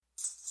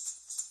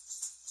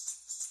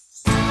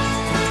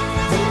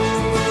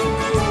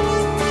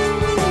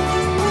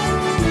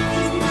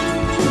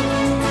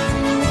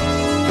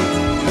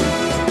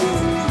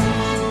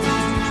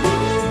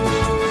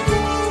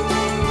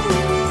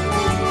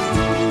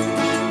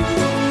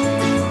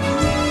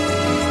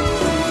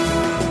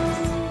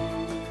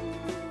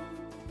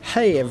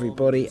Hey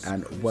everybody,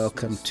 and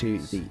welcome to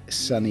the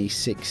Sunny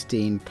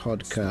 16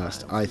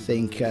 podcast. I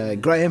think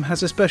Graham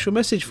has a special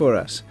message for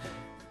us.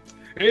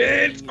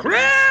 It's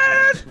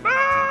Christmas!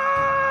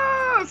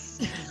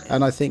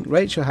 And I think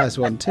Rachel has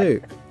one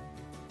too.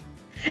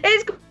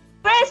 It's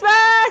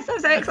Christmas! I'm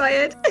so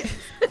excited.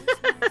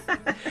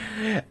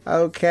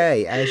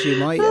 Okay, as you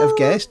might have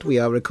guessed, we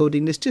are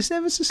recording this just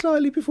ever so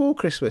slightly before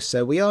Christmas,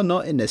 so we are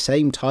not in the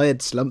same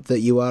tired slump that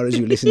you are as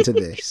you listen to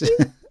this.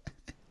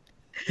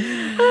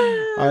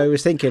 I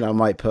was thinking I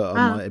might put on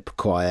my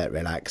quiet,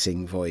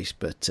 relaxing voice,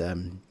 but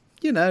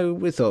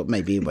we thought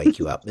maybe it'd wake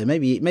you up.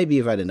 Maybe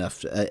you've had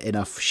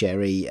enough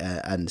sherry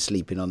and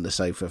sleeping on the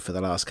sofa for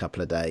the last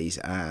couple of days,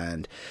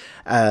 and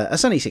a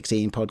Sunny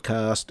 16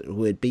 podcast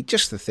would be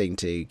just the thing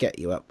to get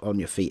you up on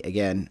your feet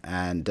again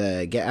and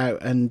get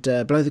out and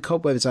blow the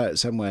cobwebs out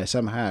somewhere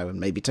somehow, and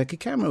maybe take a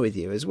camera with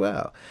you as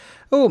well,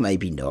 or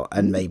maybe not,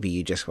 and maybe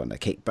you just want to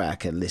kick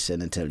back and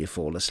listen until you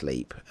fall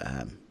asleep.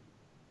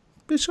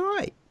 It's all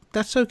right.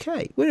 That's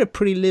okay. We're a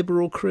pretty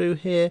liberal crew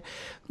here,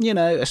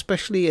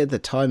 especially at the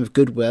time of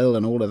goodwill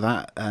and all of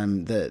that,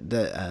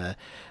 that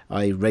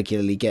I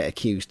regularly get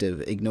accused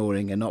of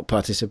ignoring and not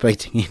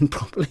participating in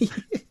properly.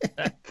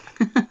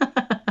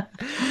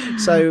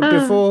 So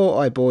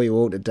before I bore you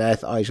all to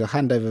death, I shall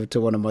hand over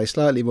to one of my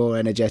slightly more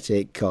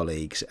energetic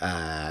colleagues.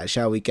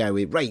 Shall we go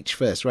with Rach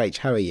first? Rach,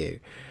 how are you?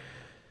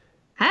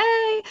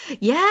 Hey,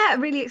 yeah,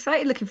 really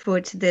excited. Looking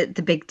forward to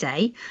the big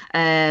day.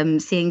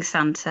 Seeing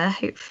Santa,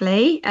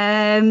 hopefully.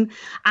 I'm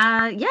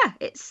feeling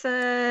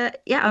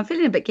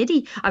a bit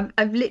giddy.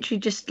 I've literally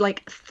just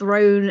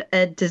thrown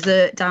a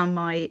dessert down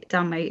me,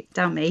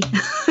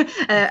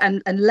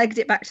 and legged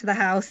it back to the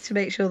house to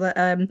make sure that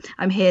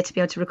I'm here to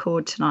be able to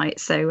record tonight.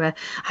 So I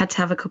had to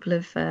have a couple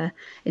of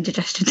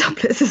indigestion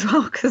tablets as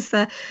well, because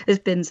there's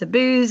been some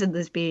booze and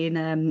there's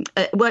been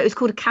it was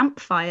called a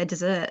campfire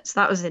dessert.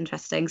 So that was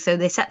interesting. So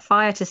they set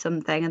fire to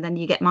something and then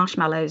you get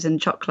marshmallows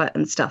and chocolate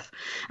and stuff,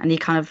 and you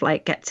kind of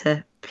get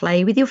to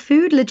play with your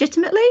food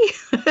legitimately,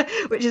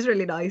 which is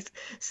really nice.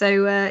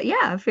 So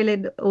I'm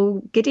feeling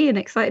all giddy and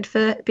excited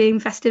for being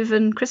festive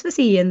and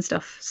Christmassy and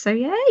stuff. So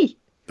yay.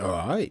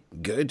 All right,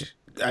 good,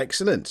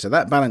 excellent. So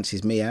that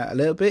balances me out a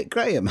little bit.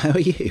 Graham, how are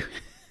you?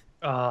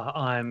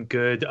 I'm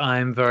good.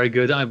 I'm very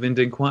good. I've been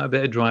doing quite a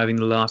bit of driving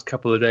the last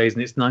couple of days,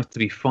 and it's nice to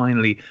be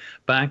finally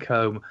back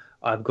home.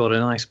 I've got a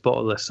nice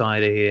bottle of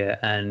cider here,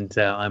 and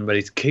I'm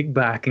ready to kick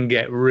back and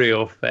get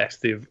real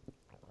festive.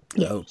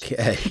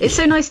 Okay. It's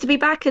so nice to be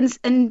back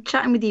and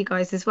chatting with you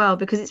guys as well,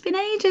 because it's been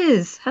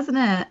ages, hasn't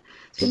it?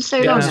 It's been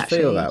so long, actually. It does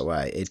feel that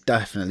way. It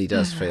definitely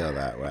does feel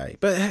that way.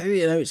 But,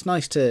 it's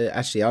nice to...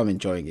 Actually, I'm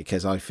enjoying it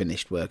because I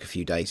finished work a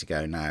few days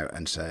ago now,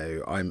 and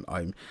so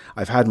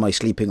I've had my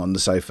sleeping on the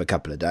sofa a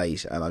couple of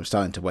days, and I'm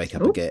starting to wake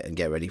up again and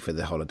get ready for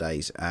the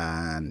holidays,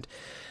 and...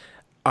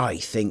 I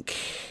think,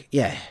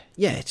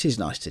 it is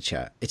nice to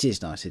chat. It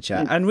is nice to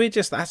chat. And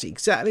that's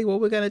exactly what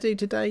we're going to do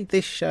today.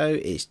 This show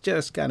is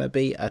just going to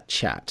be a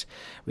chat.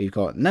 We've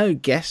got no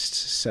guests,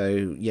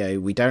 so,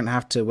 we don't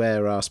have to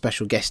wear our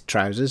special guest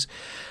trousers.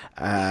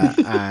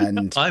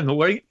 And I'm not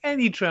wearing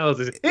any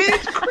trousers.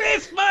 It's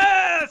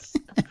Christmas!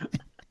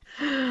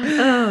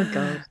 Oh,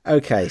 God.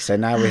 Okay, so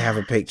now we have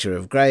a picture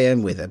of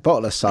Graham with a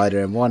bottle of cider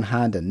in one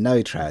hand and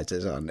no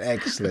trousers on.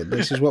 Excellent.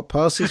 This is what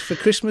passes for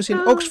Christmas in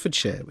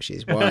Oxfordshire, which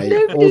is why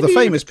all the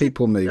famous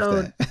people move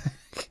there.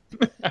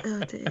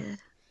 Oh, dear.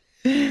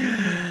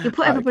 You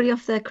put everybody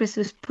off their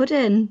Christmas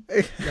pudding.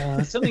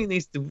 Something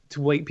needs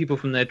to wake people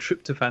from their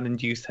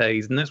tryptophan-induced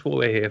haze, and that's what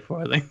we're here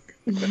for, I think.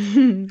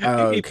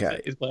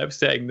 Okay. Is by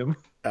upsetting them.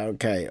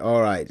 Okay,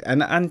 all right.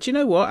 And do you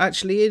know what?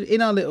 Actually,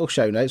 in our little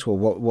show notes, well,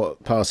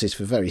 what passes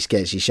for very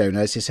sketchy show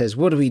notes, it says,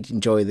 what do we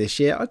enjoy this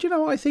year? Do you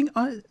know what I think?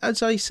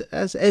 As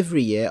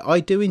every year,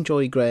 I do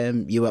enjoy,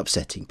 Graham, you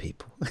upsetting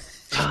people.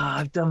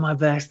 I've done my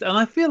best, and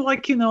I feel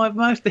like I've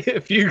managed to hit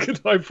a few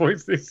good high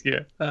points this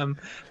year.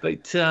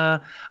 But I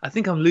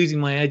think I'm losing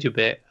my edge a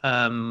bit.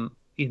 I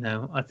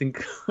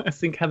think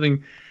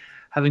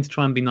having to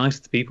try and be nice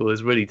to people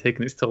has really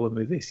taken its toll on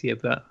me this year.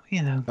 But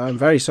I'm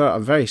very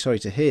sorry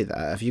to hear that.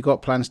 Have you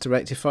got plans to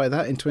rectify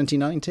that in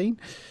 2019?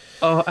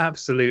 Oh,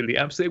 absolutely.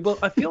 Well,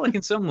 I feel like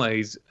in some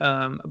ways,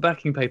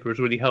 backing paper has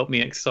really helped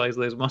me exercise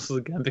those muscles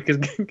again, because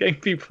getting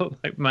people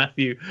like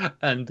Matthew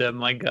and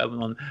Mike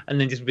German on,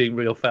 and then just being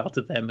real foul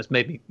to them has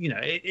made me,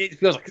 it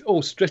feels like it's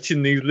all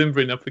stretching these,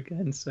 limbering up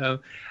again. So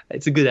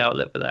it's a good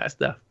outlet for that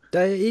stuff.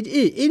 It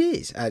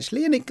is,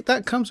 actually, and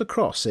that comes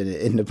across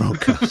in the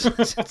broadcast.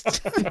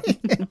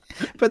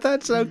 But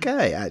that's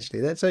okay,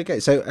 actually. That's okay.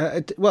 So, I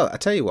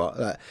tell you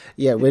what.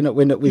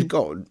 We've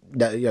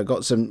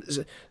got some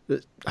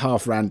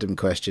half random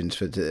questions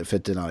for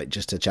tonight,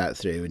 just to chat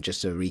through and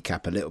just to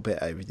recap a little bit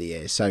over the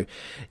years. So,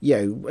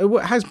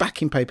 how's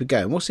backing paper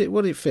going? What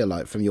did it feel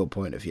like from your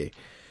point of view?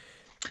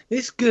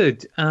 It's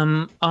good.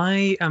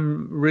 I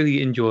am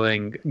really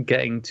enjoying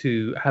getting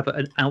to have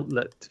an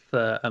outlet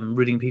for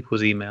reading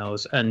people's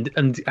emails and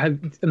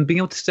being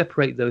able to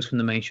separate those from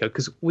the main show,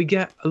 because we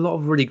get a lot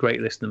of really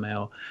great listener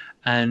mail,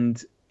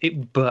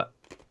 but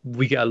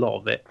we get a lot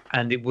of it,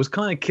 and it was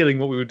kind of killing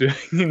what we were doing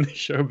in the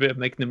show a bit,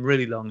 making them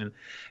really long and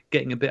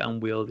getting a bit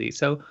unwieldy.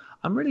 So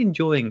I'm really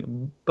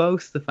enjoying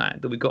both the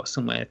fact that we got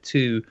somewhere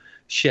to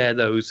share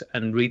those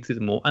and read through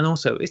them all, and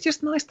also it's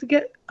just nice to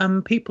get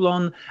people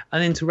on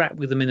and interact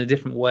with them in a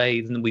different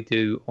way than we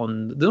do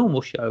on the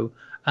normal show,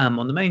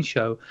 on the main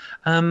show.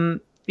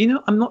 You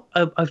know,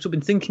 I've sort of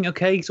been thinking,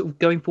 okay, sort of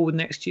going forward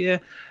next year,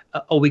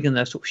 are we going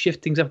to sort of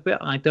shift things up a bit?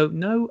 I don't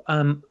know.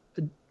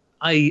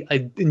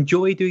 I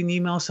enjoy doing the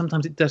emails.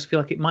 Sometimes it does feel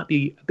like it might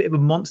be a bit of a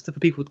monster for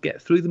people to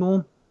get through them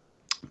all.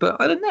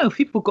 But I don't know if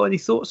people got any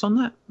thoughts on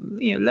that.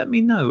 You know, let me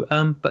know.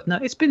 But no,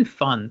 it's been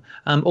fun.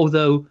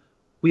 Although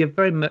we have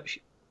very much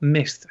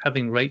missed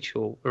having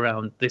Rachel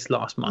around this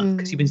last month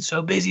because you've been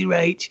so busy,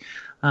 Rach.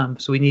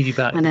 So we need you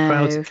back. The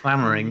crowd's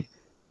clamoring.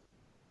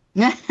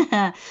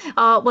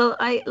 Well,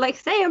 I like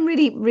to say I'm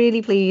really,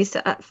 really pleased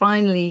to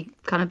finally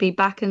kind of be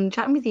back and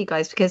chatting with you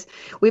guys, because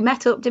we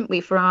met up, didn't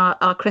we, for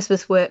our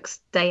Christmas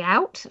Works day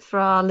out for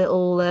our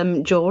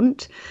little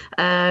jaunt.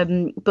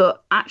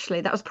 But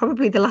actually, that was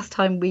probably the last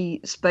time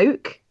we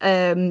spoke.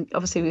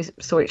 Obviously, we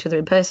saw each other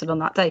in person on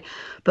that day,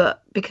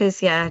 but because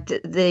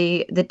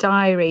the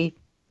diary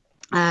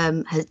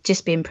has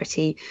just been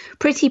pretty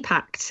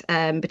packed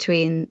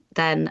between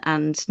then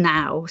and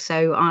now.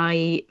 So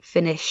I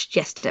finished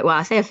yesterday. Well,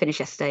 I say I finished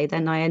yesterday.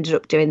 Then I ended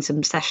up doing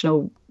some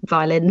sessional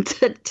violin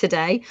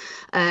today.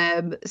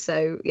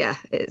 So yeah,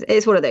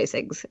 it's one of those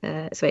things.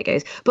 That's the way it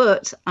goes.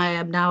 But I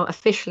am now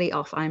officially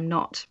off. I'm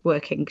not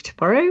working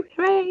tomorrow.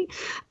 Hooray!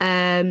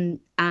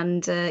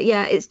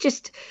 It's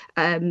just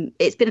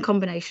it's been a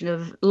combination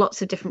of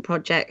lots of different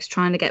projects,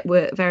 trying to get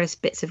various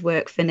bits of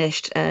work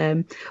finished.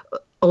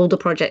 Older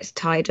projects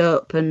tied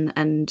up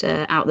and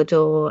out the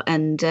door,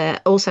 and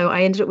also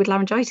I ended up with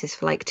laryngitis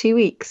for like 2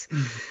 weeks,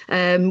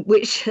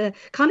 which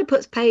kind of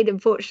puts paid,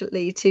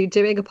 unfortunately, to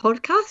doing a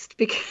podcast,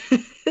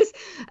 because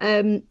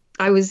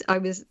I was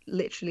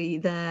literally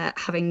there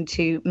having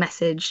to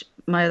message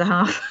my other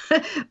half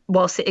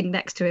while sitting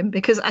next to him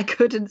because I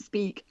couldn't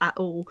speak at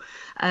all.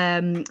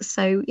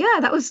 So yeah,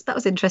 that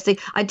was interesting.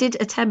 I did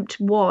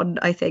attempt one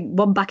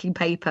backing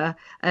paper,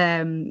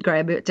 Graham,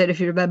 I don't know if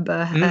you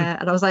remember,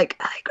 and I was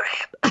like, "Hey,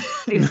 Graham,"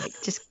 he was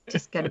like,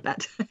 just go to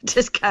bed,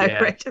 just go.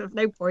 Yeah. There's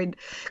no point,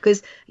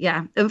 because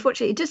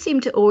unfortunately it just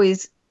seemed to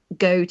always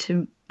go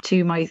to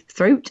my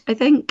throat, I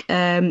think,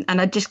 and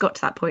I just got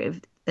to that point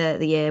of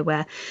the year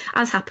where,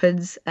 as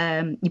happens,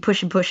 you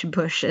push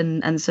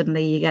and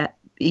suddenly you get,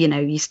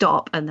 you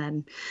stop, and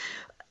then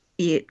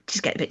you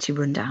just get a bit too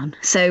run down.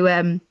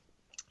 So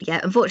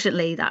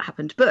unfortunately that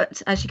happened,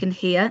 but as you can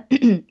hear,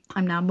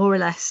 I'm now more or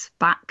less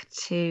back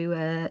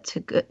to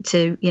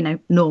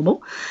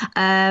normal,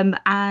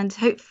 and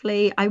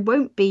hopefully I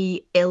won't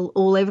be ill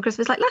all over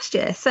Christmas like last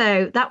year.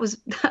 So that was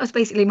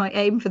basically my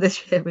aim for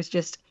this year, was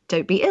just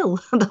don't be ill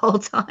the whole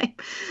time.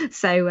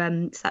 So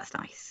that's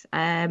nice,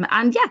 and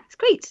it's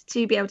great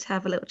to be able to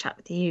have a little chat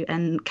with you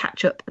and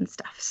catch up and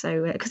stuff.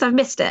 So because I've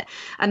missed it,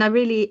 and I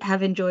really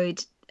have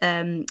enjoyed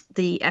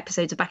the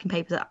episodes of Backing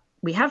Paper that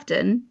we have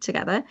done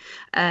together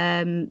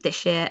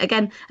this year.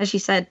 Again, as you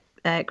said,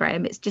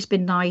 Graham, it's just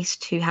been nice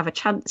to have a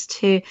chance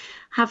to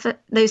have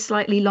those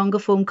slightly longer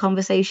form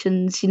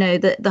conversations.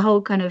 The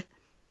whole kind of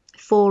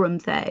forum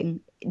thing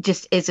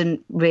just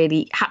isn't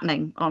really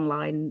happening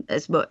online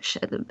as much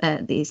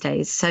these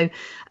days. So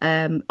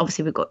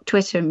obviously we've got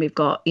Twitter and we've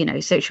got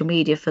social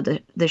media for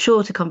the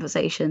shorter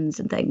conversations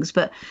and things,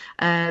 but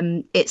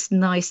it's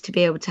nice to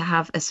be able to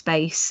have a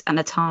space and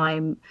a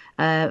time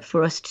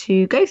for us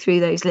to go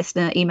through those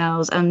listener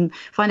emails and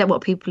find out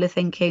what people are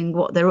thinking,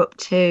 what they're up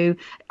to.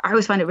 I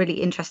always find it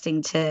really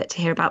interesting to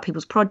hear about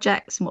people's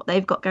projects and what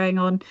they've got going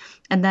on,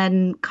 and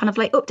then kind of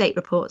like update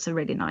reports are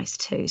really nice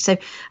too. So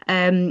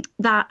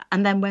that,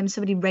 and then when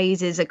somebody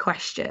raises a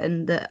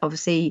question, that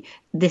obviously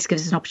this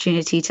gives us an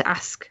opportunity to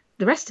ask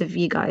the rest of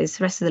you guys,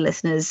 the rest of the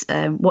listeners,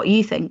 what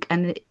you think,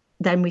 and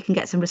then we can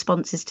get some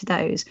responses to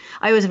those.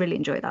 I always really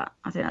enjoy that.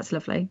 I think that's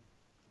lovely.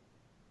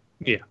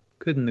 Yeah,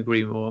 couldn't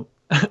agree more.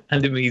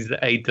 And it means that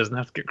Aid doesn't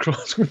have to get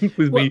cross with me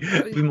with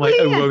my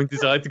overwhelming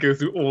desire to go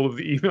through all of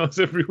the emails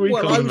every week.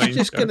 Well, I was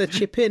just going to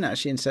chip in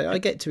actually and say I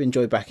get to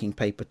enjoy Backing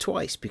Paper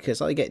twice,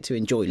 because I get to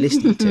enjoy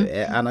listening to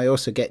it, and I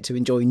also get to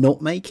enjoy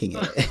not making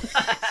it.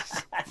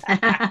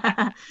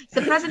 It's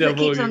the present that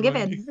keeps on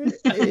giving.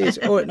 It is,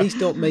 or at least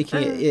not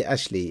making it. It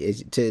actually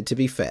is. To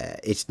be fair,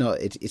 it's not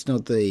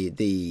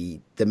the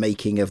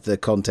making of the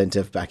content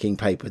of Backing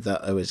Paper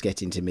that was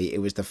getting to me. It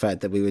was the fact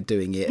that we were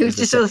doing it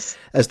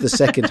as the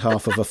second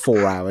half of a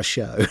 4-hour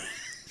show.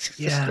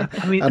 Yeah,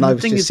 I mean, and I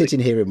was just sitting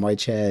here in my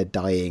chair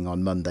dying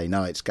on Monday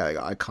nights going,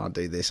 I can't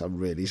do this, I'm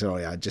really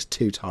sorry, I'm just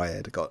too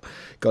tired, got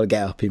to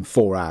get up in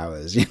 4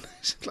 hours.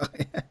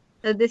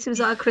 This was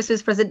our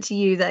Christmas present to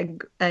you then,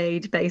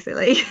 Aid,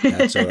 basically.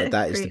 That's all right.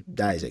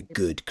 That is a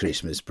good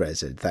Christmas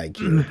present. Thank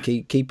you.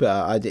 Keep it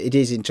up. It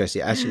is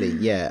interesting, actually.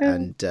 Yeah,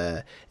 and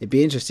it'd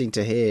be interesting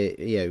to hear,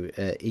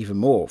 even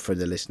more from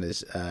the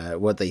listeners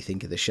what they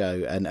think of the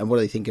show and what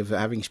they think of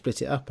having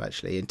split it up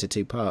actually into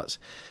two parts.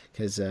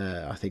 Because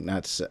I think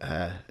that's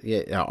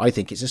I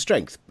think it's a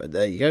strength. But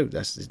there you go.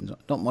 That's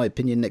not my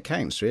opinion that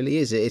counts, really,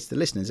 is it? It's the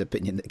listener's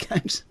opinion that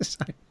counts.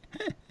 So.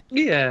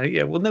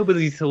 Yeah. Well,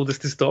 nobody's told us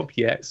to stop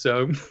yet,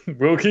 so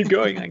we'll keep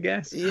going, I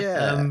guess.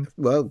 Yeah.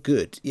 Well,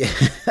 good. Yeah.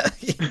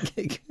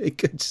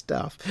 Good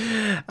stuff.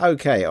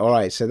 Okay. All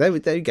right. So there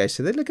you go.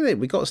 So then look at it.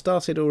 We got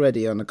started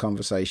already on the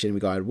conversation. We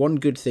got one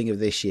good thing of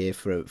this year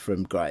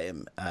from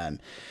Graham.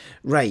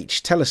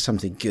 Rach, tell us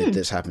something good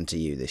that's happened to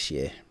you this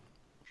year.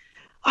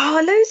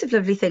 Oh, loads of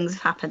lovely things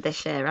have happened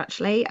this year,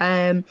 actually.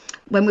 When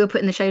we were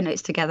putting the show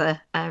notes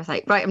together, I was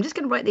like, right, I'm just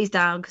going to write these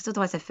down because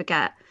otherwise I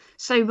forget.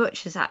 So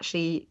much has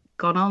actually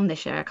gone on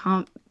this year. I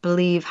can't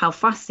believe how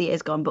fast the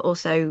year's gone, but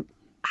also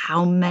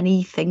how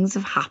many things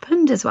have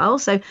happened as well.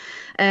 So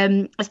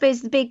I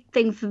suppose the big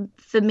thing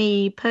for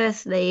me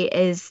personally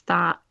is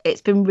that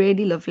it's been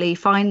really lovely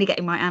finally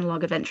getting my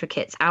Analog Adventure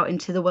kits out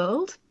into the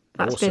world.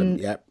 That's awesome.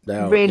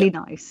 been really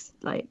nice.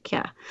 Like,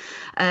 yeah.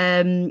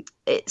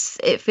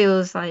 It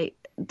feels like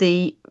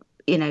the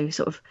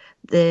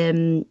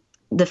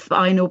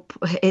final,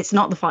 it's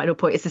not the final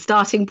point, it's the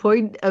starting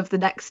point of the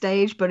next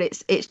stage, but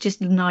it's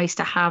just nice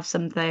to have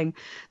something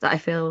that I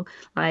feel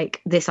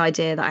like this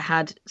idea that I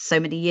had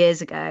so many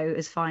years ago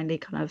has finally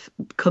kind of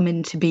come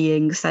into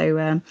being.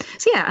 So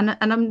yeah,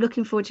 and I'm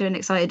looking forward to and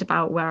excited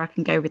about where I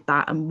can go with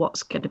that and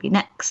what's going to be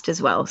next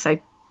as well. So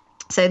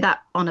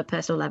that, on a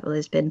personal level,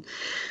 has been,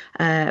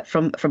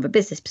 from a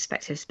business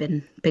perspective, has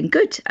been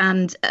good,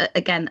 and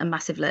again, a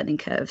massive learning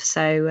curve.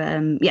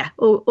 So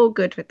all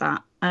good with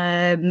that.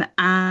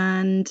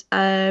 And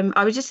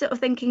I was just sort of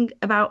thinking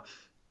about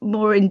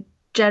more in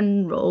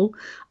general,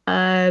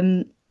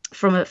 from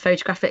a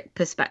photographic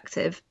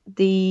perspective,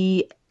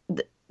 the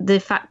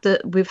fact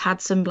that we've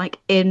had some like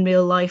in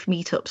real life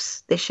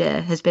meetups this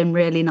year has been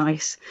really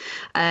nice.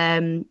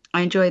 I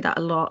enjoy that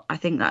a lot. I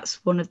think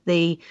that's one of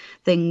the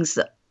things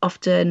that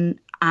often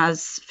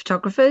as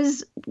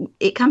photographers,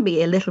 it can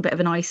be a little bit of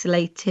an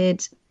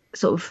isolated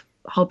sort of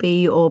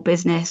hobby or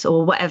business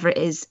or whatever it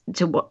is,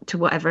 to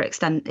whatever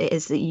extent it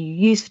is that you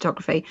use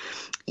photography.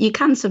 You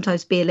can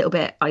sometimes be a little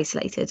bit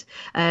isolated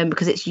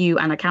because it's you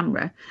and a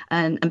camera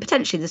and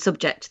potentially the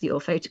subject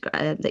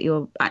that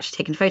you're actually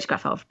taking a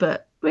photograph of,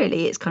 but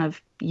really it's kind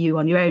of you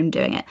on your own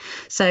doing it.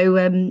 So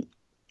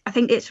I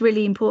think it's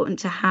really important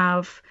to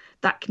have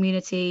that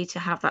community, to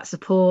have that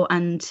support,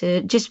 and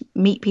to just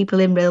meet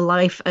people in real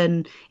life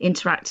and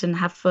interact and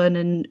have fun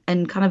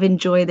and kind of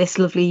enjoy this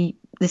lovely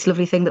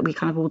thing that we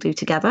kind of all do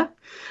together.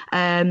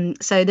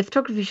 So the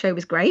photography show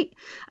was great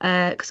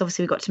because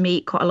obviously we got to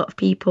meet quite a lot of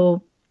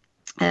people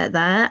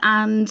there,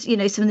 and some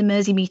of the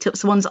Mersey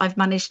meetups, the ones I've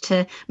managed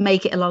to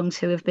make it along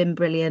to, have been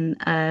brilliant.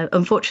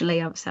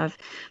 Unfortunately, I've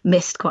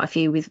missed quite a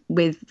few with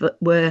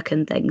work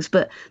and things,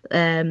 but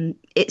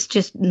it's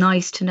just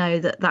nice to know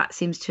that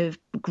seems to have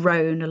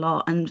grown a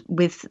lot, and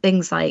with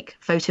things like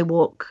Photo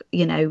Walk,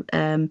 .me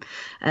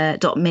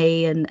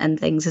and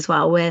things as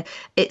well, where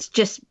it's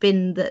just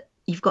been that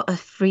you've got a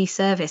free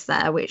service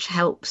there which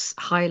helps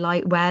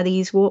highlight where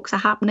these walks are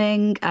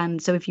happening. And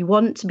so if you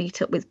want to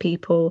meet up with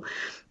people,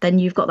 then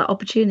you've got that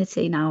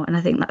opportunity now, and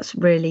I think that's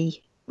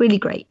really, really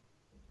great.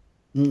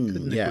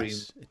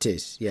 Yes, it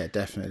is. Yeah,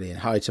 definitely. And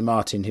hi to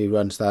Martin, who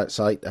runs that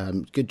site.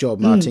 Good job,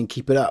 Martin.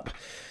 Keep it up.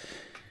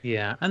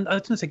 Yeah, and I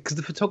was going to say, because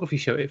the photography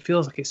show, it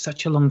feels like it's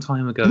such a long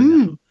time ago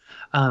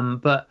now,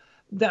 but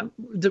that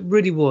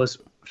really was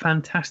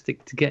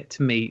fantastic to get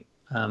to meet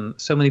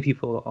so many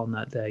people on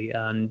that day.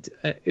 And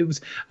it was,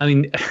 I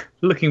mean,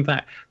 looking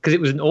back, because it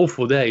was an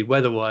awful day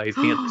weather-wise,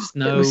 the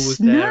snow was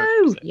there.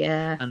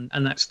 Yeah.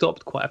 And that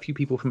stopped quite a few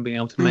people from being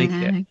able to make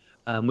it,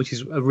 which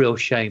is a real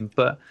shame.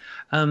 But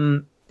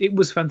it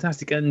was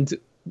fantastic. And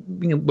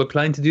we're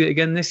planning to do it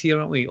again this year,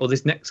 aren't we? Or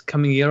this next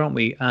coming year, aren't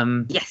we?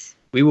 Yes.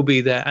 We will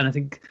be there. And I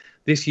think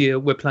this year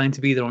we're planning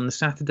to be there on the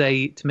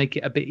Saturday to make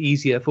it a bit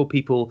easier for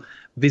people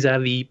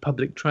vis-a-vis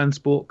public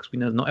transport, because we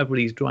know not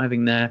everybody's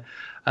driving there.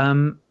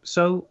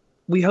 So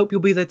we hope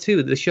you'll be there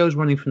too. The show's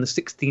running from the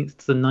 16th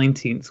to the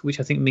 19th, which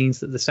I think means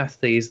that the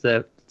Saturday is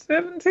the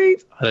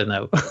 17th. I don't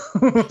know.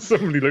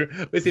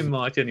 It's in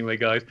March anyway,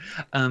 guys.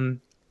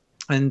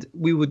 And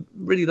we would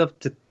really love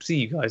to see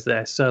you guys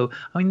there. So,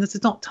 I mean,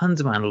 there's not tons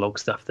of analog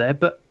stuff there,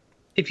 but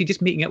if you're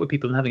just meeting up with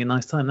people and having a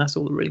nice time, that's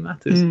all that really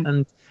matters.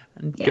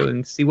 And go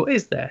and see what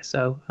is there.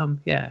 So,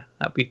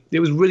 it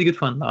was really good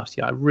fun last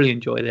year. I really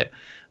enjoyed it,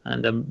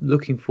 and I'm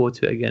looking forward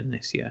to it again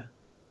this year.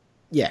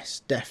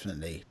 Yes,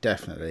 definitely.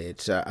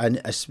 It's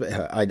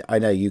I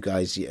know you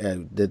guys.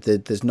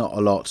 There's not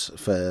a lot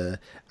for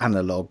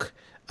analog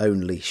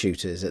only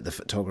shooters at the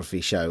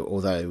photography show,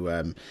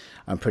 although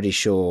I'm pretty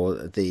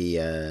sure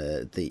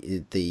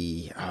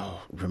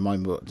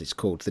remind me what it's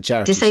called, the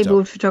charity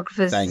Disabled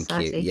Photographers Thank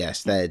Society. you.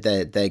 Yes, they're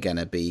going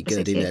to be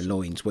girding their 60th.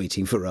 loins,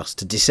 waiting for us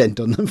to descend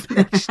on them for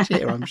next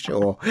year. I'm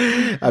sure.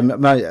 I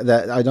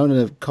don't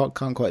know,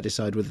 can't quite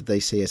decide whether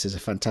they see us as a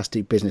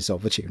fantastic business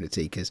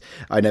opportunity, because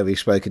I know we've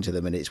spoken to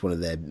them and it's one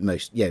of their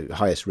most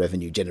highest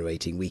revenue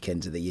generating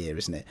weekends of the year,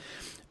 isn't it?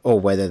 Or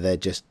whether they're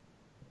just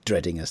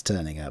dreading us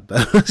turning up,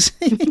 but we'll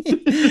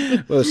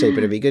see. We'll see. But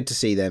it'd be good to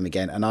see them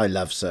again, and I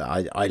love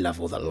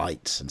all the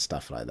lights and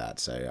stuff like that.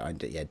 So I'm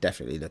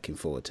definitely looking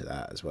forward to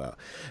that as well.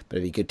 But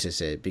it'd be good to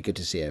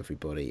see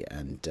everybody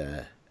and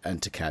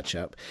to catch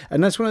up.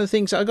 And that's one of the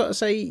things I got to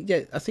say.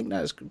 Yeah, I think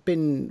that's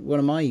been one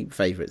of my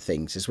favourite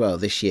things as well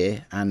this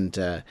year,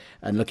 and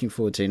looking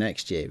forward to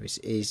next year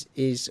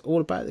is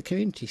all about the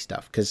community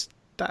stuff, because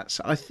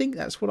I think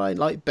that's what I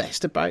like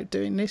best about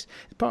doing this,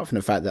 apart from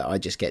the fact that I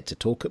just get to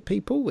talk at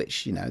people,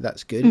 which,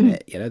 that's good,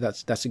 isn't it?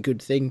 That's a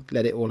good thing.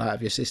 Let it all out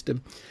of your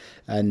system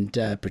and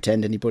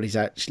pretend anybody's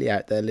actually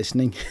out there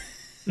listening.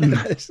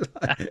 But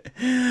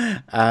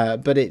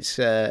it's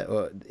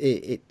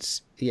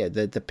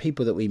the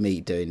people that we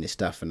meet doing this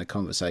stuff and the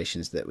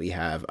conversations that we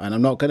have, and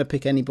I'm not going to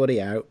pick anybody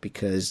out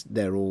because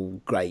they're all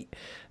great,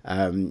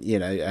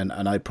 and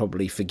I'd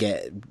probably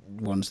forget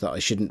ones that I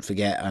shouldn't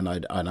forget, and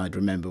I'd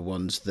remember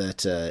ones that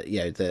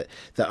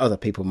that other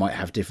people might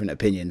have different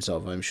opinions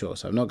of, I'm sure.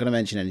 So I'm not going to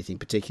mention anything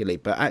particularly,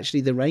 but actually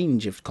the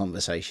range of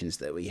conversations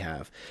that we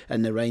have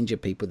and the range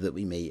of people that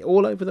we meet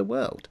all over the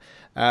world,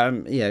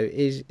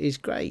 is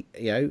great,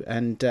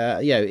 and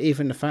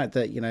even the fact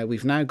that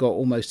we've now got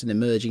almost an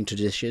emerging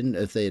tradition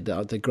of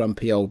the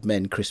Grumpy Old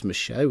Men Christmas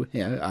show.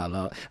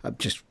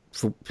 Just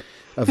for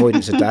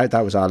avoidance of doubt,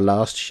 that was our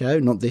last show,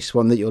 not this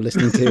one that you're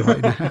listening to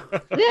right now.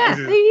 Yeah,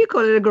 you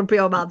call it a grumpy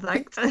old man,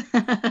 thanks.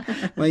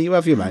 Well, you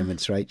have your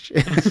moments, Rach.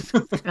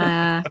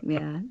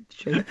 Yeah,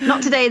 true.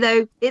 Not today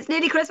though. It's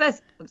nearly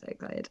Christmas. I'm so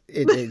excited.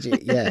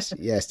 Yes.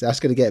 That's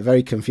going to get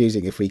very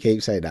confusing if we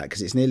keep saying that,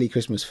 because it's nearly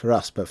Christmas for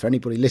us, but for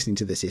anybody listening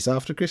to this, it's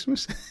after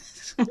Christmas.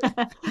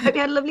 Hope you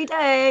had a lovely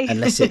day.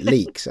 Unless it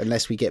leaks,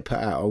 unless we get put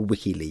out on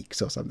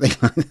WikiLeaks or something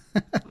like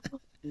that.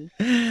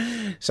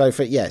 So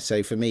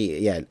for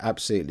me,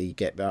 absolutely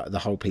get the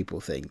whole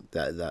people thing.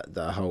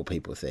 The whole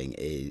people thing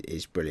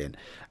is brilliant,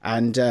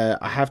 and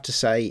I have to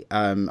say,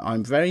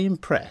 I'm very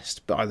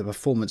impressed by the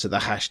performance of the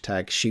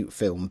hashtag Shoot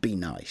Film Be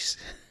Nice.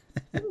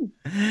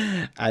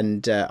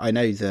 And I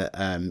know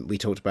that we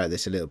talked about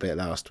this a little bit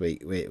last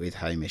week with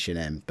Hamish and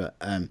Em, but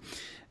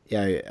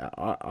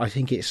I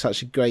think it's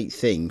such a great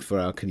thing for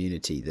our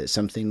community that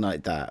something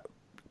like that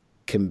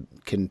can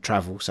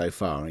travel so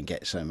far and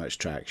get so much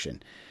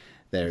traction.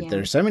 There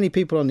are so many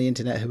people on the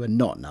internet who are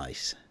not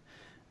nice,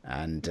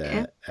 and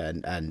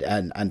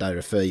I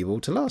refer you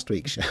all to last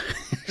week's show.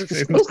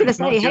 I was going to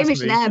say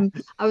Hamish and Em.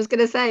 I was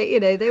going to say,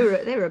 they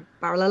were a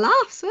barrel of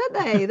laughs, weren't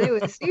they? They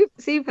were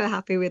super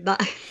happy with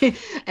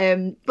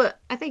that. But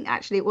I think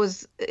actually it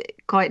was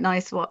quite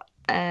nice. What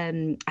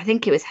I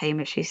think it was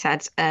Hamish who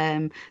said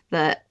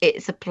that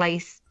it's a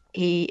place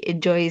he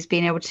enjoys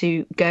being able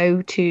to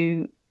go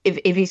to.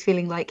 If he's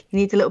feeling like he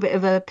needs a little bit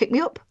of a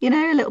pick-me-up,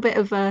 a little bit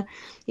of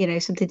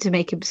something to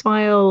make him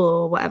smile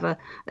or whatever.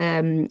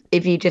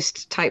 If you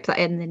just type that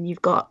in, then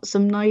you've got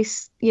some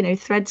nice,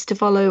 threads to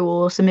follow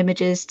or some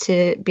images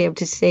to be able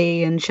to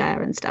see and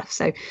share and stuff.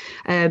 So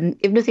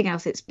if nothing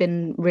else, it's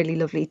been really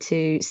lovely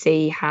to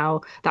see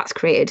how that's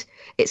created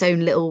its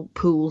own little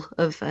pool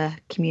of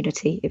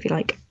community, if you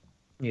like.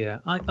 Yeah,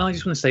 I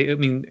just want to say, I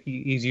mean,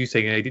 as you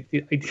say,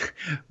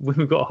 when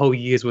we've got a whole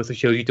year's worth of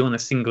shows, you don't want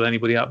to single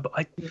anybody out,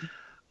 but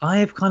I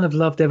have kind of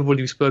loved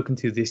everybody we've spoken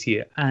to this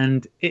year,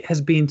 and it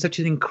has been such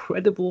an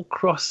incredible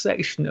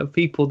cross-section of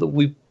people that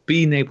we've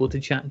been able to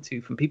chat to,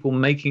 from people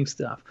making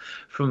stuff,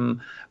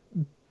 from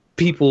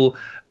people,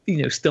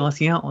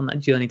 starting out on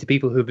that journey, to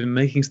people who have been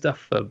making stuff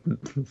for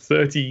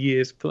 30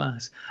 years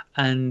plus,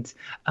 and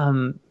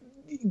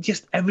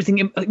just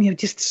everything,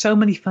 just so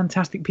many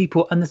fantastic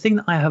people. And the thing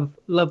that I have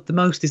loved the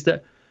most is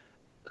that,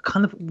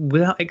 kind of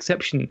without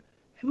exception,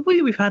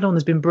 everybody we've had on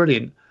has been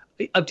brilliant.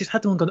 I've just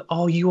had to go,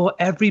 oh, you are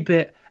every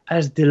bit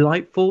as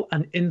delightful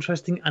and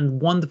interesting and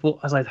wonderful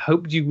as I'd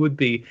hoped you would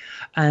be,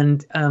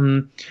 and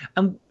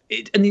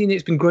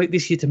it's been great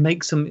this year to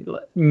make some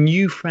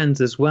new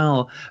friends as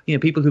well.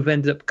 People who've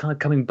ended up kind of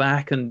coming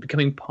back and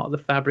becoming part of the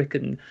fabric,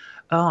 and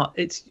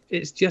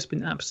it's just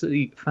been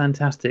absolutely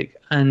fantastic.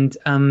 And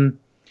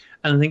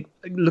I think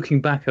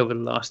looking back over the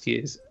last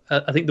years,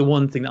 I think the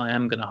one thing that I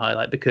am going to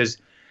highlight, because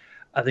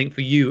I think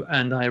for you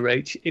and I,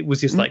 Rach, it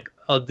was just like,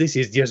 oh, this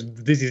is just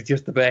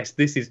the best.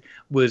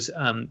 Was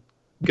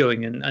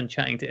going and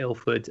chatting to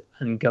Ilford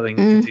and going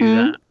to do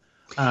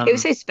that. It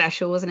was so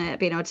special, wasn't it?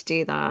 Being able to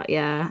do that.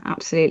 Yeah,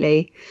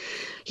 absolutely.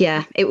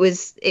 Yeah, it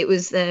was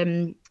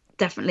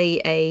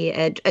definitely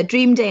a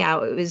dream day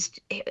out.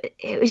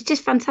 It was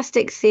just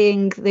fantastic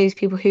seeing those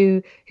people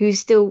who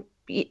still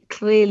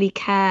clearly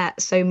care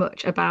so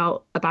much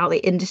about the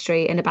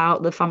industry and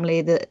about the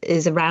family that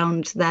is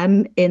around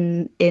them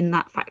in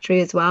that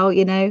factory as well.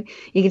 You know,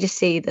 you can just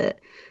see that.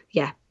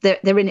 Yeah,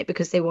 they're in it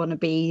because they want to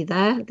be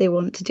there. They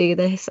want to do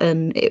this,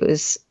 and it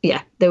was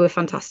they were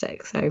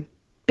fantastic. So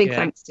big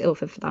thanks to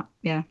Ilford for that.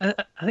 Yeah,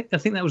 I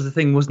think that was the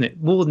thing, wasn't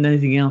it? More than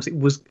anything else, it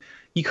was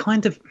you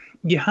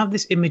have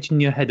this image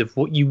in your head of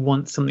what you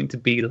want something to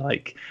be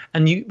like,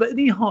 but in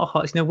your heart of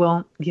hearts,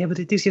 well, yeah, but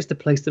it is just a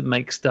place that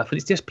makes stuff, and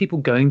it's just people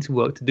going to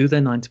work to do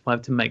their 9 to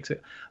 5 to make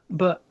it.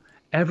 But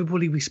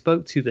everybody we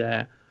spoke to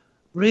there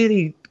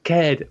really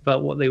cared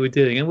about what they were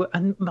doing,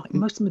 and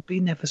most of them had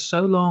been there for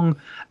so long,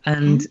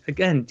 and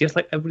again, just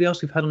like everybody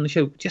else we've had on the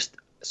show, just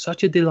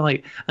such a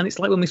delight. And it's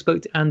like when we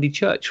spoke to Andy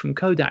Church from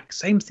Kodak,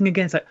 same thing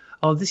again. It's like,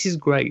 oh, this is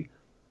great.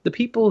 The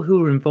people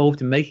who are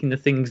involved in making the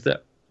things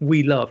that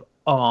we love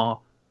are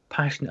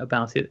passionate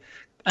about it,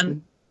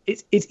 and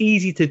it's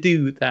easy to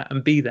do that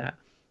and be that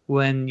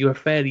when you're a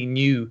fairly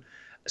new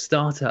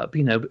startup.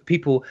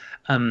 People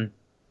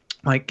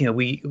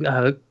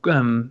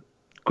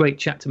great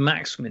chat to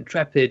Max from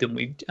Intrepid, and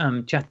we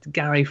chatted to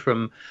Gary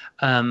from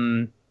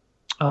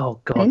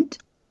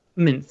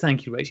Mint.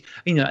 Thank you, Rach.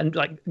 And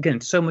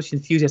again, so much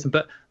enthusiasm.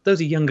 But those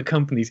are younger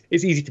companies.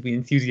 It's easy to be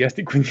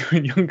enthusiastic when you're a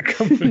younger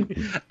company.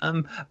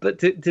 But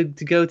to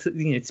go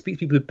to speak to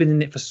people who've been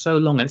in it for so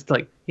long, and it's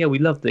like, yeah, we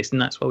love this,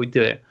 and that's why we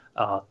do it.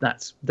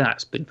 That's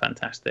been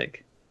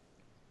fantastic.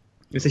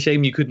 It's a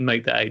shame you couldn't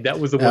make that. That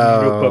was the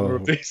one real bummer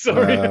of this.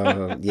 Sorry.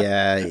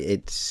 Yeah,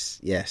 it's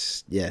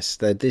yes.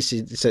 This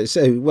is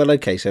so. Well,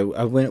 okay. So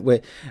I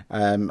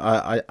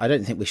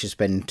don't think we should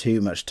spend too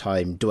much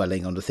time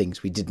dwelling on the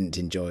things we didn't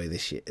enjoy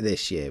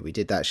this year. We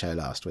did that show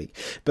last week,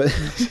 but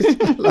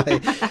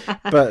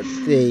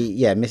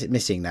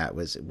missing that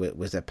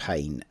was a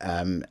pain.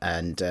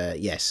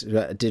 Yes,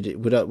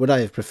 would I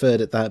have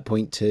preferred at that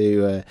point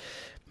to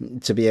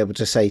be able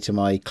to say to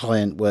my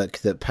client work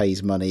that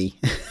pays money,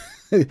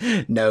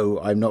 no,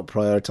 I'm not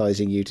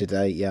prioritizing you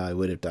today. Yeah, I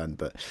would have done,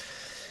 but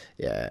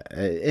yeah,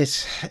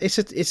 it's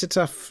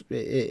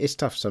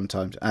tough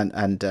sometimes,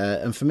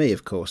 and for me,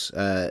 of course,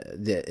 I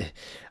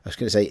was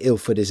going to say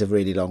Ilford is a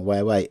really long way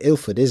away.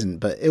 Ilford isn't,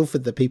 but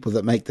Ilford, the people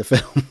that make the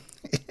film,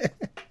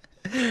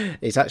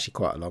 it's actually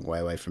quite a long way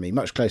away from me,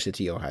 much closer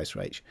to your house,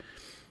 Rach.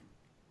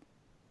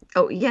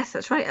 Oh yes,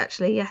 that's right.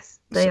 Actually, yes,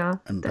 they are.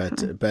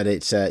 But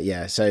it's so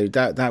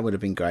that would have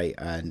been great,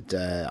 and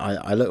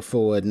I look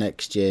forward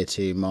next year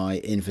to my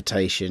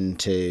invitation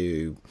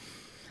to,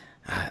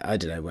 I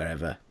don't know,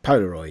 wherever,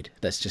 Polaroid.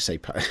 Let's just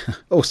say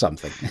or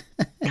something.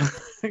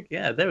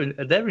 Yeah, they're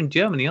in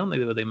Germany, aren't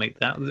they? Where they make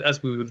that,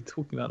 as we were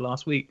talking about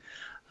last week.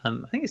 I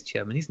think it's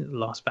Germany, isn't it? The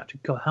last factory.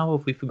 God, how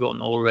have we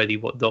forgotten already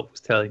what Doc was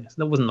telling us?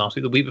 That wasn't last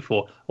week, the week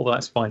before. Oh,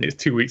 that's fine. It's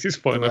 2 weeks. It's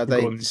fine.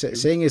 Well,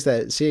 seeing as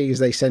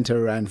they sent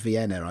her around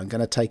Vienna, I'm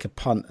going to take a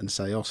punt and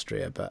say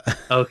Austria. But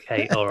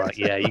okay, all right,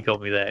 yeah, you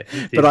got me there.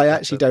 But I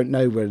actually don't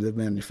know where the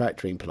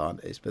manufacturing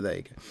plant is. But there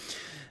you go.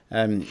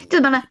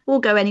 Doesn't matter. We'll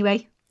go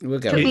anyway. We'll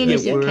go. It'll be in your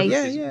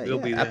suitcase. Yeah. We'll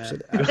be there.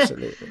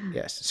 Absolutely.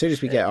 Yes. As soon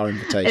as we get our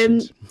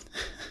invitations.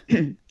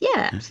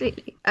 Yeah,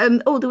 absolutely.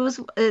 There's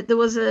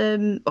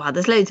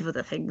loads of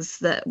other things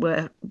that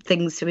were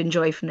things to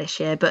enjoy from this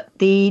year, but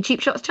the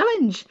Cheap Shots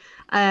Challenge,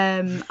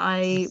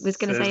 I was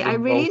going to say I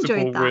really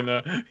enjoyed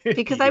that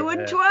because I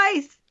won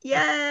twice.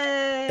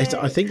 Yay!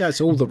 I think that's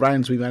all the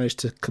rounds we managed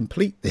to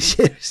complete this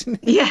year, isn't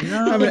it? Yeah.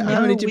 How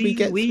many did we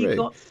get through? We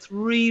got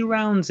 3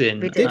 rounds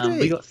in. We did.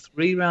 We got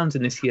 3 rounds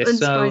in this year.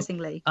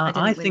 Unsurprisingly, so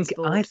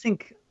I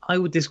think I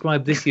would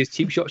describe this year's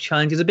Cheap Shot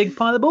Challenge as a big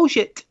pile of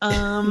bullshit.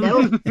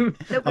 No,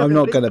 I'm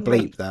not going to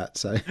bleep that.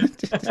 So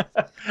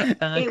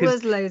it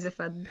was loads of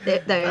fun,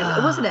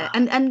 wasn't it?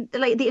 And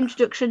like the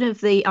introduction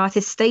of the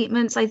artist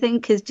statements, I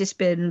think, has just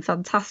been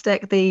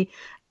fantastic. The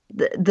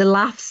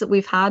laughs that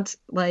we've had,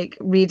 like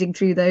reading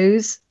through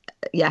those,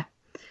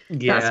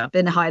 that's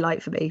been a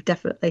highlight for me,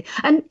 definitely.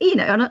 And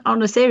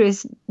on a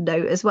serious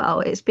note as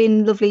well, it's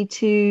been lovely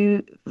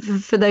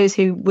for those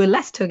who were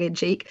less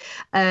tongue-in-cheek.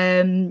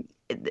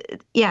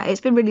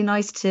 It's been really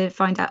nice to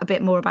find out a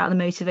bit more about the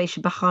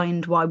motivation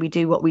behind why we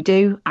do what we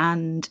do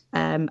and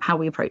how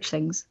we approach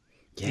things.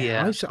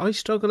 I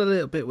struggle a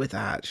little bit with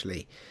that,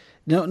 actually.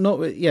 Not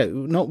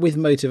with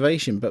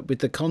motivation, but with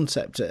the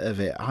concept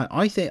of it.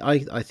 I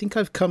think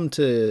I've come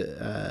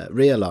to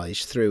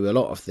realise through a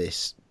lot of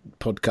this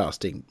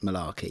podcasting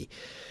malarkey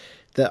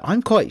that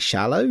I'm quite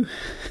shallow.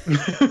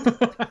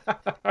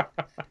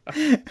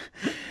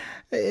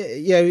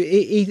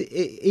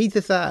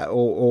 Either that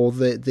or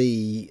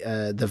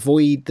the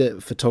void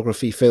that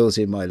photography fills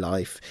in my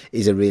life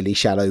is a really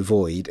shallow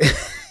void.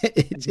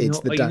 It's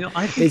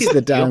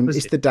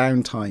the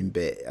downtime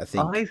bit, I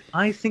think.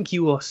 I think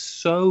you are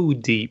so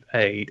deep,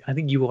 Aid. I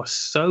think you are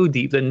so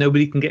deep that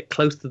nobody can get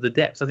close to the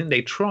depths. I think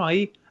they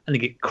try and they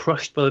get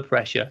crushed by the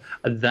pressure,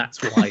 and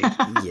that's why.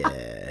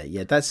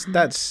 Yeah.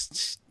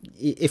 That's.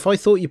 If I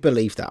thought you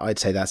believed that, I'd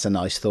say that's a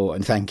nice thought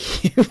and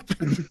thank you.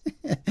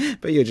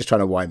 But you're just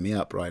trying to wind me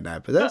up right now.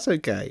 But that's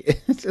okay.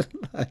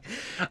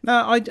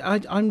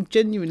 I'm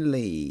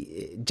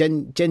genuinely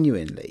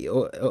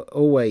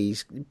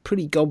always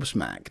pretty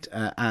gobsmacked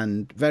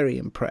and very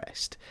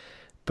impressed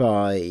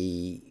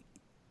by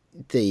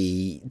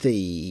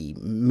the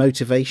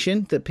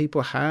motivation that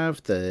people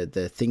have,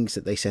 the things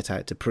that they set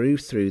out to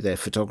prove through their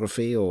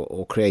photography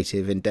or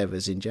creative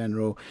endeavors in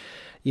general,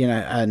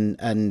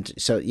 and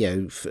so,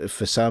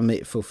 for some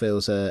it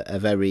fulfills a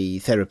very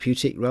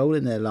therapeutic role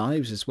in their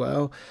lives as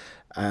well,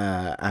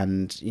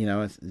 and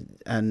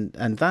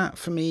that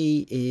for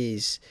me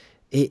is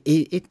it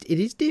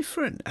is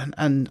different,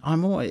 and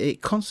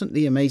it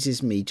constantly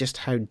amazes me just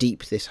how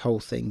deep this whole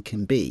thing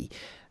can be.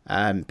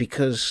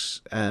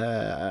 Because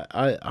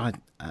I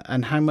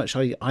and how much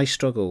I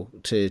struggle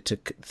to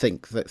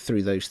think that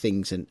through those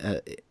things and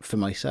for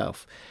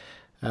myself.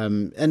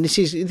 And this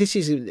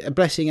is a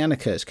blessing and a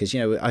curse, because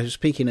I was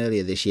speaking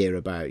earlier this year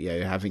about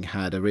having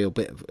had a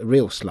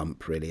real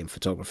slump really in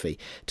photography.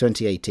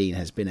 2018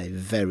 has been a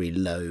very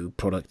low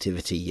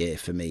productivity year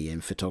for me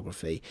in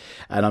photography,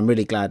 and I'm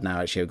really glad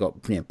now actually I've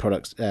got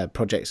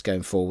projects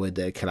going forward,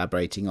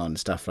 collaborating on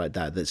stuff like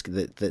that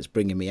that's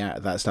bringing me out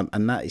of that slump,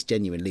 and that is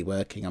genuinely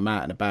working. I'm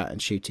out and about and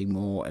shooting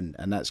more, and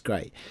that's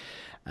great.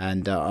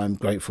 And I'm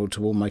grateful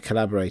to all my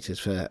collaborators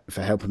for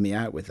helping me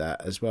out with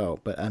that as well.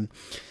 But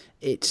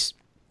it's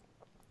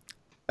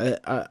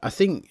I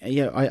think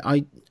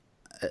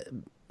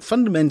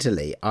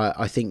fundamentally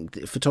I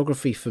think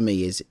photography for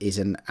me is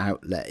an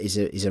outlet,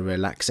 is a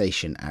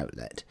relaxation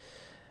outlet,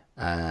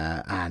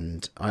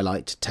 and I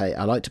like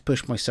to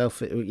push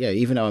myself.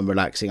 Even though I'm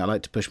relaxing, I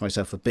like to push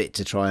myself a bit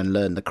to try and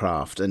learn the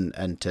craft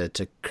and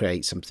to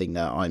create something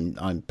that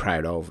I'm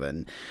proud of,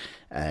 and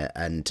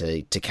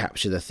to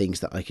capture the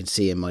things that I can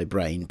see in my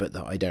brain, but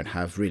that I don't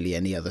have really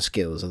any other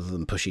skills other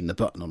than pushing the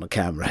button on a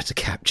camera to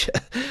capture.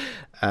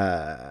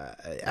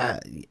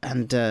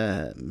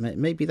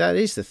 Maybe that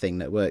is the thing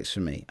that works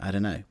for me. I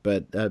don't know,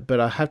 but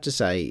I have to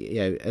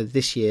say,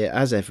 this year,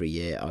 as every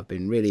year, I've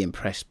been really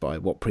impressed by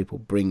what people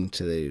bring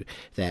to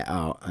their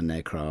art and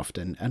their craft,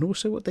 and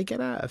also what they get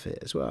out of it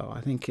as well.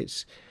 I think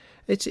it's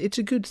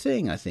a good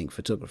thing. I think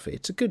photography,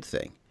 it's a good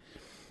thing.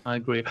 I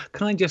agree.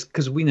 Can I just,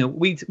 because we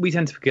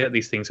tend to forget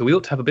these things, so we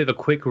ought to have a bit of a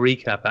quick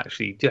recap,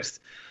 actually,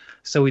 just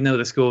so we know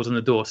the scores on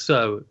the door.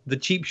 So the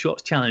Cheap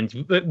Shots Challenge,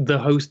 the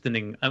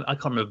hosting, I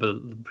can't remember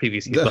the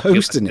previous year. The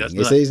hosting,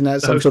 isn't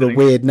that some sort of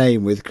weird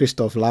name with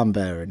Christophe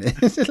Lambert in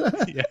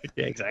it?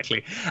 yeah,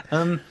 exactly.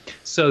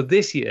 So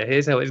this year,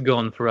 here's how it's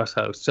gone for us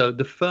hosts. So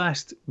the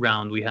first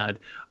round we had,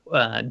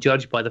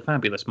 judged by the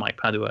fabulous Mike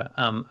Padua.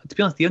 To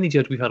be honest, the only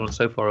judge we've had on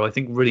so far who I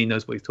think really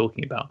knows what he's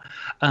talking about.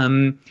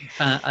 And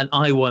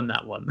I won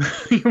that one.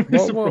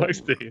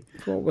 Surprised to hear.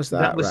 What was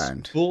that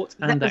round? Sport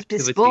and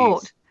activities.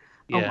 Sport.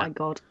 Yeah. Oh my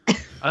god.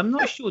 I'm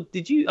not sure.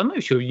 I'm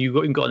not sure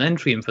you got an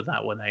entry in for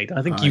that one, Aid.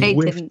 I think you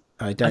whiffed.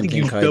 I don't think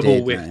you I double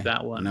did. Whiffed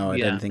that one. No, I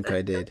don't think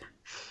I did.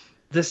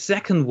 The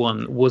second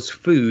one was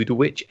food,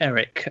 which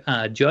Eric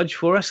judged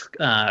for us.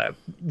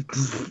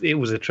 It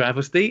was a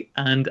travesty,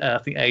 and I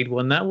think Aid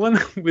won that one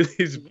with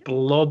his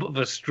blob of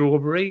a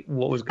strawberry.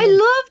 What was good? I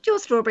loved your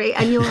strawberry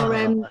and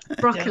your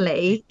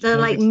broccoli. They're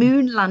like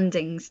moon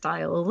landing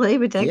style. They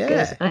were dead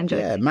good. I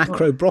enjoyed it.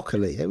 Macro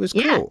broccoli. It was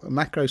cool.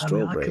 Macro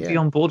strawberry. I could be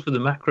on board for the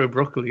macro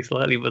broccoli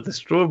slightly, but the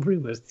strawberry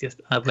was just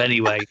up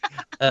anyway.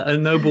 A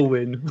noble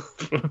win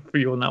for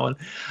you on that one.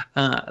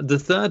 The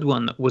third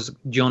one was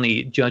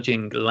Johnny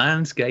judging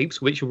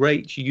landscapes, which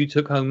Rach, you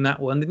took home that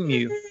one, didn't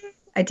you?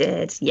 I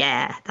did.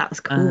 Yeah, that was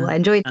cool. I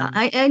enjoyed that.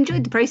 I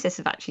enjoyed the process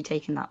of actually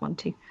taking that one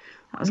too.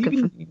 That was good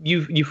fun.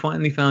 You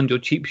finally found your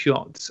Cheap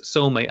Shots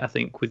soulmate, I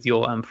think, with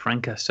your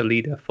Franca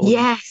Solida folder.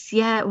 Yes,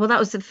 yeah. Well, that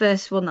was the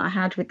first one that I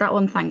had with that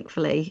one,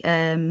 thankfully.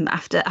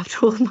 After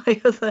all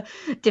my other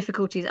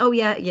difficulties. Oh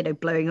yeah,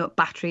 blowing up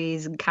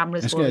batteries and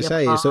cameras. I was going to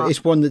say, so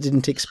it's one that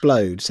didn't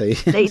explode. So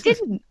they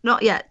didn't,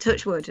 not yet.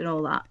 Touch wood and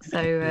all that.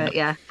 So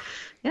yeah.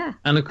 Yeah.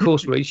 And of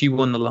course, Rach, you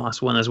won the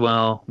last one as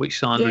well, which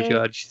Sandra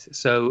judged.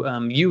 So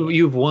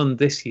you've won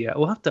this year.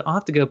 I'll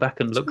have to go back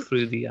and look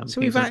through the. So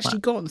we've actually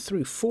gotten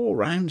through 4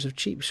 rounds of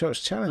Cheap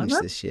Shots Challenge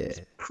this year.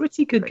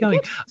 Pretty good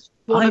going.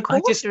 What a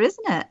quarter,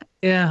 isn't it?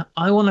 Yeah,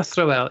 I want to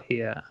throw out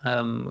here,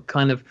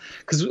 kind of,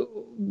 because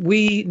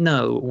we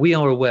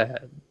are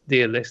aware,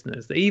 dear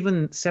listeners, that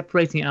even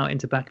separating it out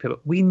into back paper,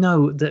 we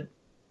know that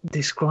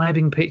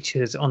describing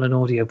pictures on an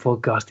audio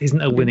podcast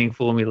isn't a winning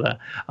formula.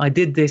 I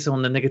did this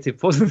on the Negative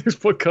Positives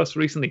podcast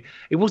recently.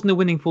 It wasn't a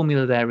winning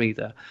formula there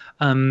either.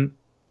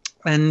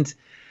 And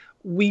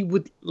we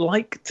would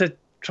like to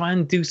try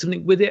and do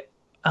something with it.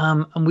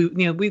 And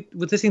with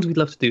the things we'd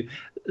love to do.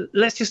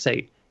 Let's just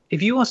say,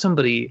 if you are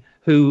somebody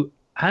who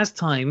has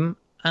time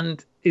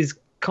and is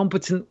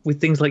competent with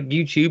things like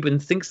YouTube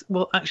and thinks,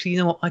 well, actually, you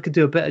know what, I could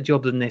do a better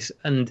job than this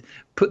and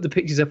put the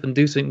pictures up and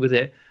do something with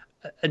it,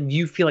 and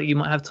you feel like you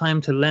might have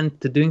time to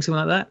lend to doing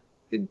something like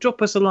that,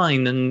 drop us a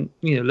line and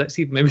let's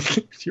see if maybe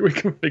we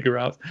can figure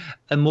out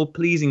a more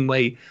pleasing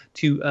way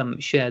to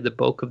share the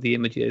bulk of the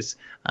images,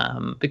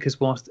 because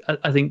whilst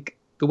I think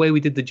the way we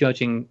did the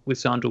judging with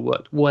Sandra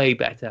worked way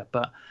better,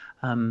 but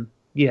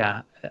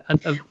yeah,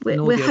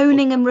 we're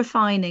honing and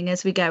refining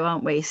as we go,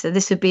 aren't we? So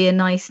this would be a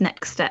nice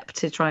next step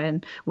to try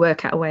and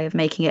work out a way of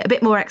making it a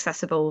bit more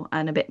accessible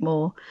and a bit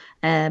more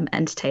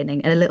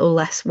entertaining and a little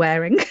less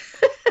wearing.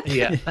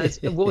 Yeah.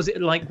 What was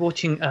it like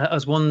watching,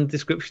 as one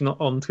description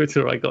on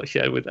Twitter I got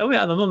shared with, I'm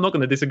not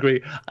going to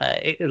disagree,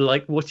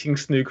 like watching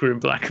snooker in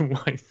black and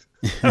white.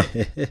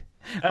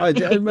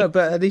 But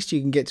at least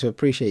you can get to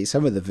appreciate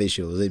some of the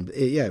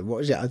visuals.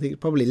 What is it? I think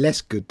it's probably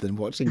less good than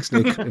watching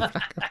snooker in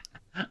black and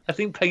white. I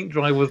think paint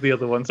dry was the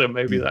other one, so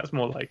maybe that's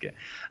more like it.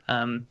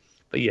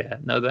 But yeah,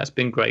 no, that's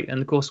been great.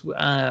 And of course,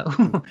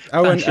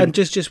 and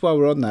just while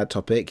we're on that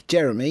topic,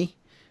 Jeremy,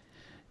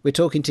 we're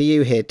talking to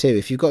you here too.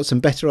 If you've got some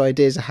better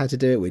ideas of how to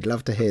do it, we'd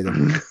love to hear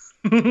them.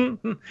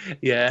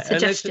 Yeah,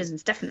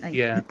 suggestions, definitely.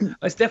 Yeah,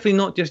 it's definitely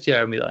not just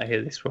Jeremy that I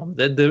hear this from.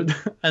 And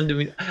I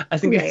mean, I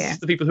think it's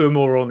the people who are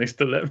more honest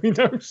to let me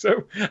know.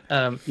 So,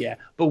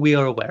 but we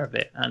are aware of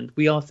it, and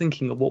we are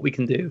thinking of what we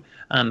can do.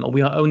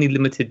 We are only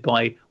limited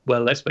by,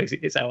 well, let's face it,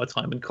 it's our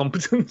time and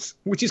competence,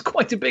 which is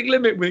quite a big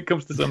limit when it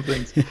comes to some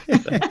things. So.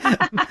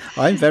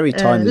 I'm very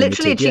time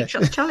limited. Literally a cheap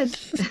shots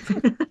challenge.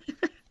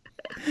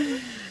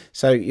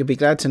 So you'll be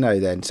glad to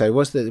know then. So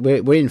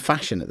we're in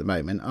fashion at the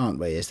moment, aren't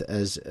we? As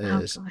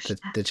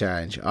the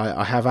challenge.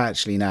 I have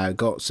actually now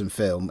got some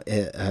film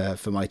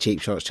for my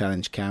Cheap Shots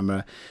Challenge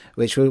camera,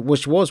 which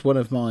was one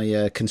of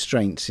my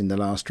constraints in the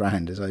last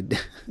round. As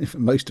for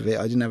most of it,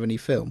 I didn't have any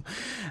film,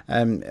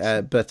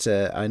 but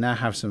I now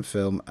have some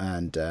film,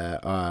 and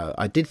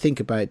I did think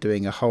about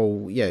doing a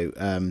whole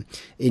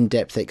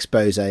in-depth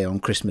expose on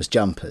Christmas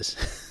jumpers.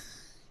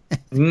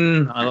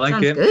 I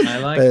like it. Good. I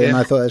like but it.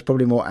 I thought that's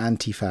probably more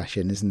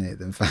anti-fashion, isn't it,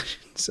 than fashion?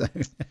 So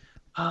It's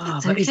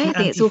but okay. isn't I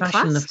think it's all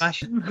anti-fashion the classed.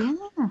 fashion?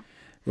 Yeah.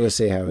 we'll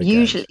see how it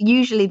goes.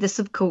 Usually the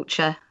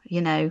subculture,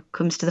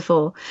 comes to the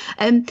fore.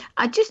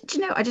 I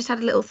just had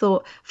a little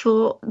thought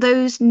for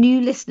those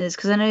new listeners,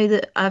 because I know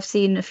that I've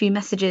seen a few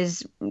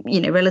messages,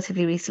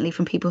 relatively recently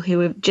from people who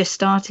have just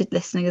started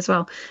listening as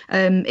well.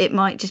 It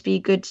might just be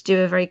good to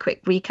do a very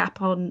quick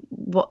recap on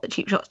what the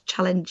Cheap Shots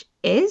Challenge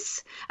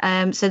is,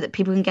 so that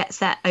people can get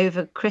set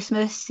over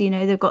Christmas.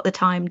 They've got the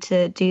time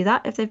to do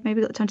that. If they've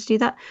maybe got the time to do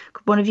that,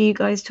 could one of you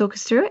guys talk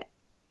us through it?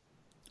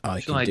 I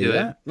Shall can I do do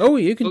that. it? Oh,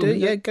 you can do it.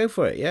 Yeah, go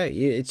for it. Yeah,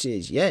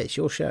 it's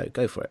your show.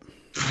 Go for it.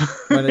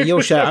 Well,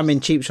 your show. I mean,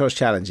 Cheap Shots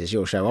Challenge is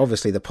your show.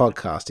 Obviously, the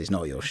podcast is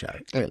not your show.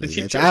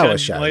 It's our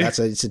show.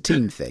 It's a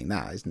team thing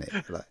now, isn't it?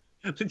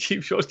 The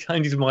Cheap Shots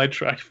Challenge is my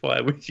trash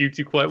fire, which you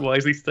two quite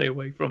wisely stay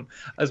away from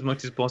as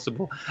much as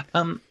possible.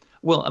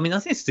 Well, I mean, I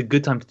think it's a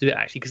good time to do it,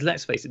 actually, because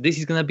let's face it, this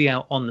is going to be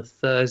out on the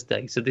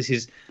Thursday. So this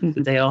is the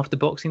day after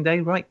Boxing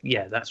Day, right?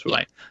 Yeah, that's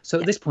right. So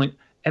at this point,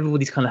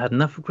 everybody's kind of had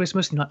enough for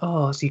Christmas. And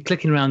so you're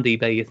clicking around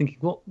eBay. You're thinking,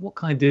 what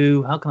can I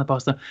do? How can I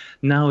pass time?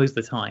 Now is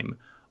the time.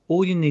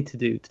 All you need to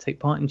do to take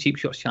part in Cheap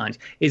Shots Challenge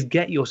is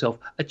get yourself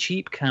a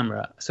cheap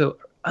camera. So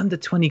under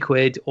 20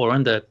 quid or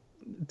under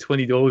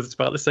 $20, it's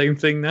about the same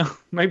thing now.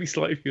 Maybe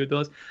slightly fewer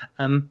dollars.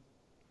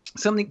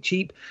 Something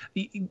cheap.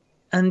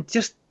 And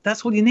just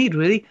that's all you need,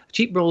 really. A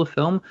cheap roll of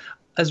film.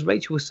 As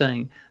Rachel was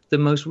saying, the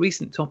most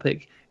recent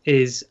topic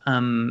is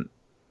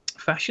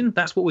fashion.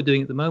 That's what we're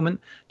doing at the moment.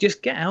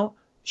 Just get out,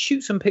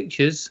 shoot some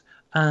pictures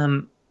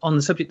on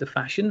the subject of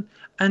fashion,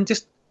 and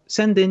just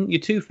send in your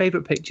 2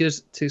 favourite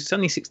pictures to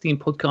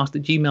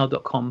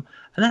sunny16podcast@gmail.com.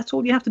 And that's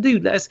all you have to do.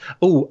 That's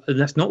not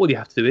all you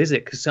have to do, is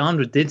it? Because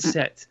Sandra did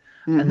set.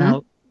 Mm-hmm. And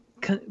now,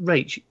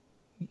 Rach,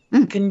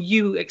 can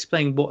you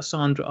explain what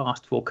Sandra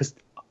asked for? Because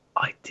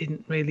I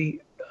didn't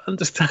really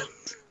understand.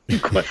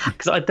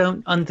 Because I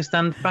don't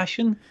understand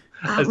fashion.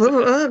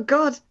 Oh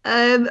God!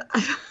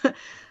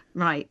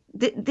 Right,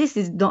 this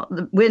is not.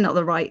 We're not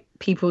the right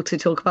people to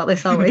talk about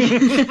this, are we?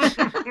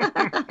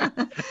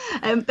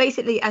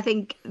 Basically, I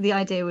think the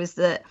idea was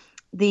that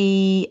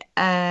the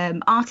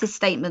artist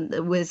statement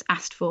that was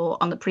asked for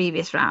on the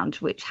previous round,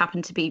 which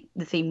happened to be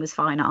the theme was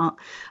fine art,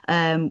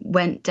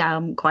 went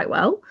down quite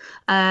well.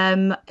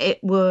 It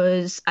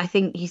was, I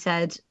think he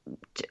said,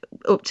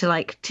 up to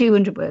like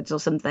 200 words or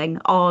something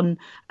on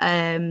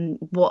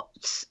what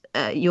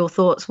your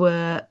thoughts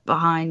were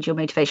behind your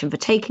motivation for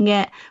taking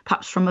it,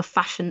 perhaps from a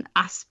fashion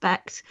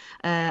aspect,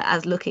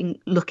 as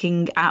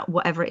looking at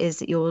whatever it is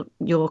that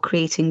you're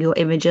creating your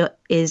image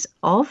is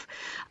of.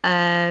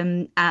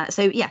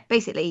 So yeah,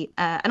 basically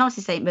an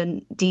artist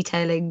statement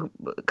detailing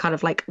kind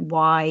of like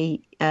why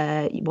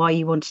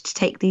you wanted to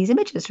take these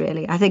images.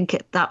 Really, I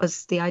think that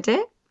was the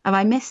idea. Have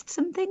I missed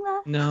something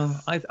there? No,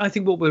 I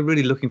think what we're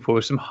really looking for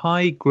is some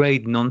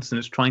high-grade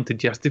nonsense trying to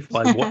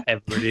justify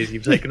whatever it is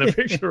you've taken a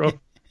picture of.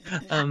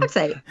 I'd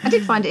say I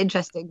did find it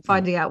interesting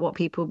finding out what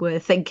people were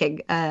thinking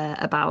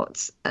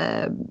about.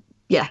 When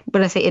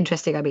I say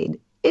interesting, I mean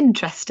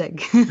interesting.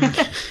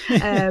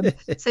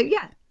 So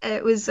yeah,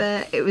 it was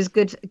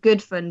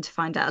good fun to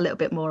find out a little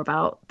bit more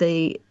about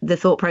the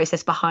thought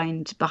process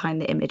behind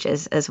the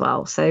images as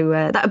well. So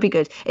that would be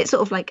good. It's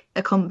sort of like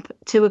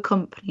to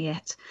accompany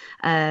it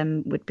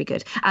would be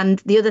good. And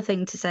the other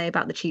thing to say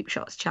about the Cheap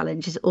Shots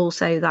Challenge is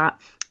also that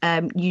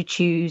you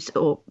choose,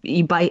 or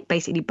you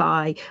basically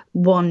buy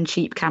one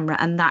cheap camera,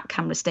 and that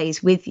camera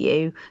stays with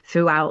you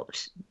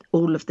throughout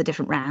all of the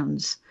different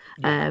rounds.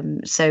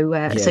 So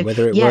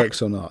whether it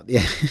works or not.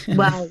 Yeah.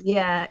 Well,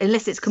 yeah,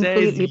 unless it's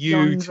completely Says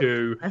you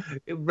two.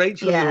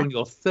 Rachel, you're on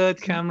your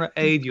third camera.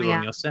 Aid, you're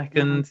on your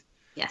second.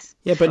 Yes.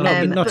 Yeah, but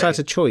not as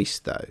a choice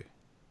though.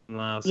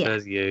 Well,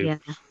 says you. Yeah.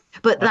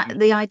 But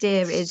the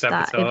idea is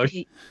sabotage.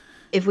 That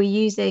if we're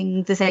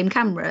using the same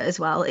camera as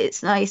well,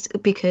 it's nice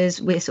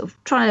because we're sort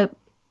of trying to.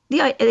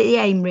 The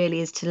aim really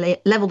is to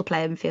level the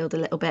playing field a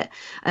little bit.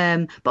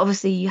 But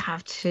obviously you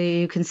have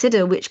to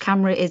consider which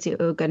camera it is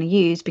you're going to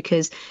use,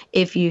 because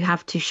if you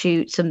have to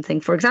shoot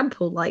something, for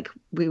example, like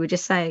we were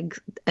just saying,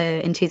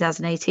 in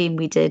 2018,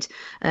 we did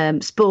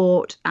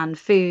sport and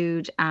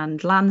food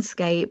and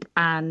landscape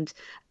and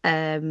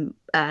fine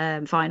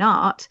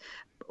art,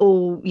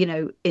 all,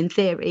 in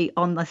theory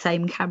on the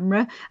same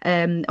camera.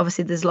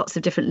 Obviously there's lots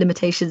of different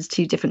limitations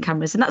to different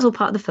cameras, and that's all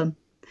part of the fun.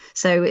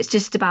 So it's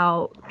just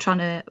about trying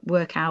to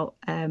work out,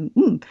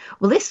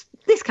 well, this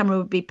camera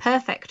would be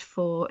perfect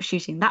for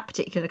shooting that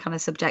particular kind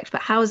of subject,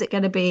 but how is it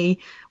going to be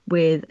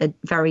with a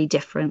very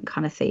different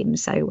kind of theme?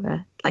 So,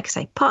 like I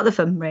say, part of the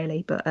fun,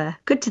 really, but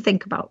good to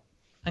think about.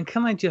 And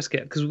can I just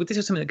get, because this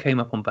is something that came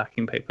up on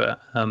backing paper,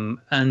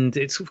 and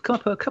it's come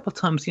up a couple of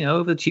times,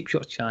 over the Cheap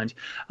Shots Challenge.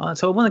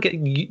 So I want to get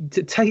you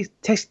to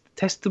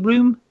test the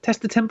room,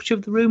 test the temperature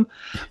of the room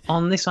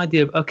on this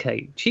idea of,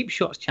 okay, Cheap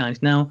Shots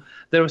Challenge. Now,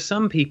 there are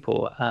some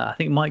people, I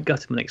think Mike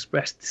Gutterman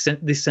expressed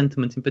this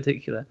sentiment in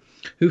particular,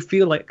 who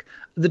feel like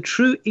the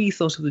true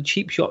ethos of the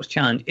Cheap Shots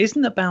Challenge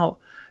isn't about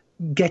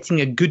getting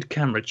a good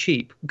camera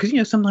cheap,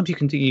 because sometimes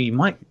you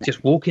might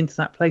just walk into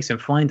that place and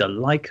find a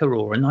Leica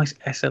or a nice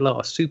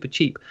SLR super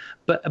cheap,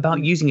 but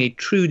about using a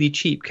truly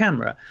cheap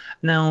camera.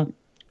 Now,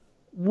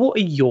 what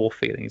are your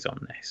feelings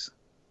on this?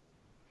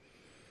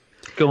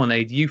 Go on,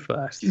 Aid, you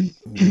first.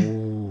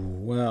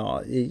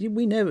 Well,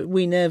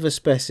 we never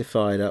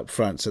specified up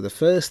front, so the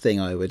first thing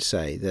I would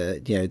say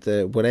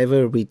that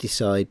whatever we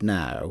decide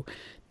now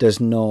does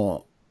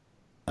not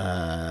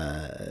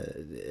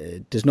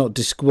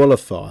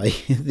disqualify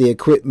the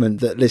equipment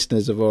that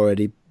listeners have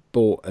already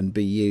bought and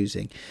be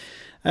using.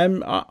 I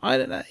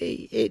don't know.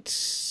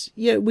 It's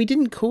we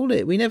never called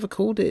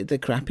it the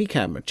crappy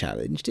camera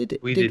challenge, did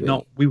it? We did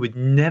not. We would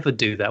never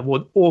do that.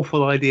 What an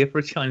awful idea for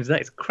a challenge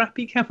that is.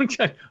 Crappy camera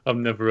challenge. I've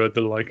never heard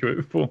the like of it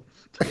before.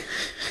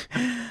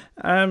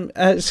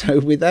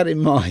 So with that in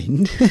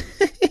mind.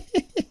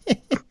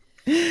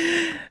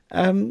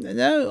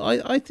 No,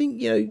 I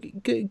think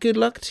good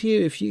luck to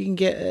you if you can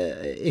get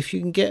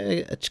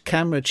a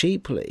camera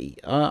cheaply.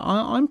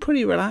 I'm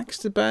pretty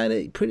relaxed about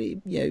it.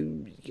 Pretty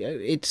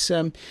it's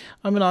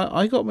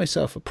I got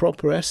myself a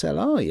proper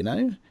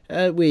SLR,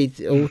 with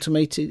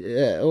automatic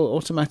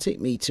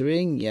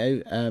metering.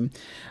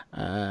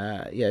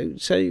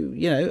 So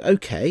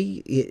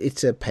okay,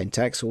 it's a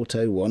Pentax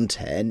Auto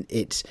 110.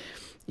 It's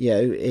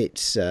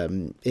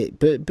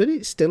but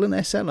it's still an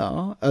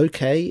SLR.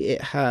 Okay,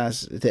 it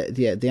has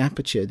the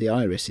aperture, the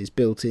iris is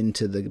built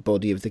into the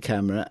body of the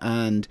camera,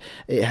 and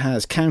it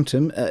has, count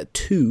 'em,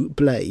 2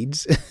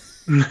 blades.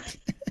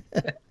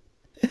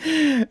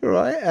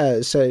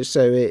 Right. So it's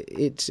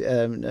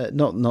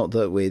not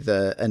that with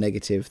a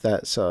negative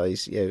that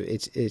size,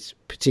 it's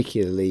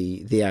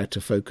particularly the out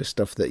of focus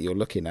stuff that you're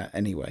looking at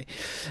anyway,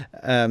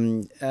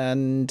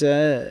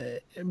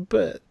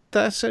 but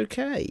that's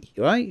okay,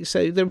 right?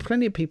 So there are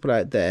plenty of people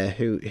out there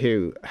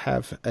who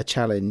have a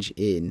challenge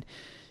in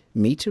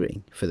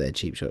metering for their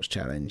Cheap Shots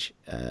Challenge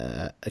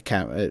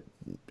account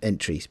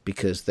entries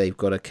because they've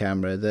got a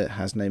camera that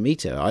has no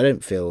meter. I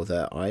don't feel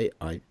that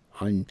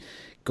I'm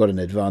got an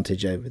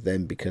advantage over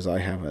them because I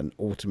have an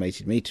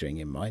automated metering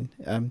in mine.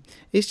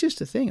 It's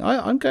just a thing.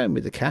 I'm going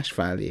with the cash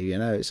value.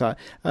 It's like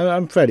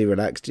I'm fairly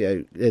relaxed.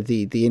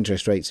 The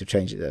interest rates have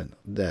changed.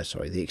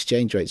 The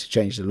exchange rates have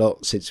changed a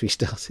lot since we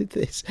started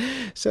this.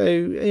 So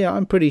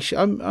I'm pretty sure.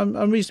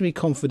 I'm reasonably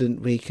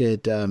confident we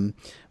could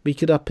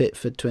up it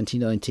for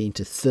 2019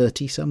 to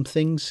 30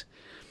 somethings.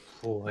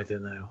 Oh, I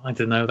don't know.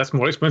 That's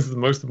more expensive than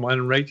most of mine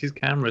and Rachel's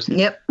cameras.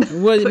 Yep.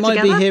 Well, it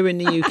might be here in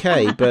the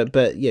UK, but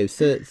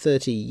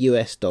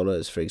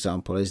 $30, for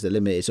example, is the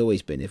limit. It's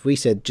always been. If we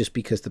said just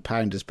because the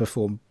pound has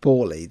performed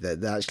poorly,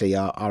 that actually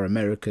our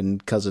American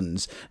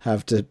cousins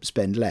have to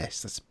spend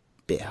less, that's a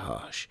bit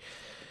harsh.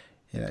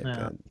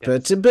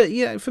 But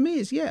for me,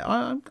 it's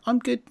I'm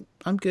good.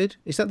 I'm good.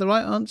 Is that the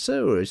right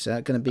answer, or is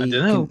that going to be? I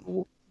don't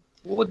know.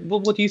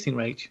 What do you think,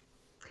 Rach?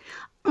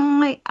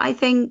 I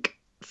think.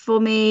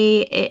 For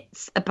me,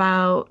 it's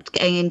about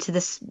getting into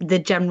the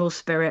general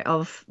spirit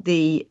of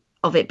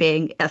it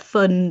being a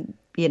fun,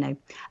 a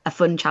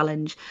fun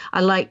challenge.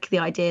 I like the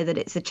idea that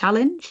it's a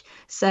challenge.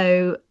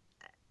 So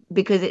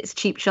because it's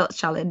Cheap Shots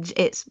Challenge,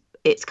 it's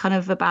it's kind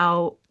of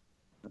about,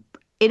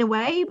 in a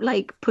way,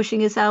 like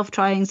pushing yourself,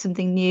 trying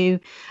something new.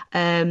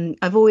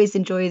 I've always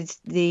enjoyed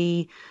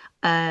the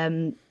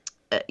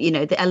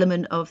the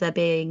element of there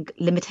being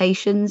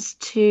limitations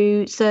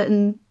to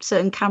certain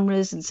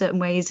cameras and certain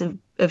ways of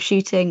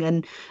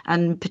shooting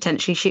and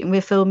potentially shooting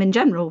with film in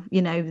general.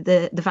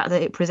 The fact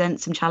that it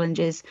presents some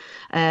challenges,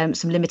 some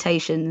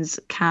limitations,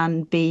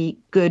 can be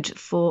good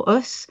for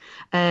us.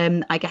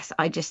 I guess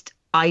I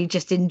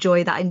just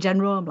enjoy that in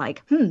general. I'm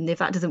like, if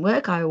that doesn't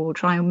work, I will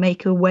try and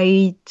make a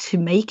way to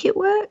make it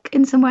work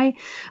in some way.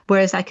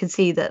 Whereas I can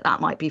see that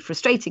might be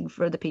frustrating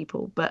for other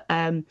people. But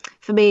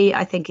for me,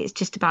 I think it's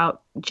just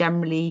about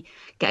generally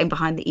getting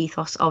behind the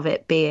ethos of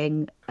it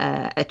being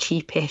a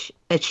cheapish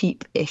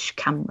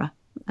camera.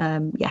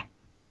 Yeah,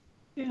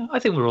 I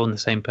think we're all on the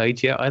same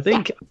page. Yeah, I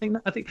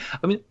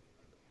mean,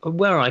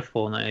 where I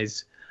fall now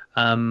is,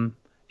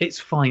 it's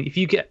fine if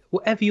you get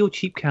whatever your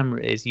cheap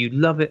camera is, you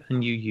love it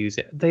and you use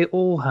it. They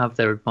all have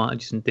their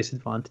advantages and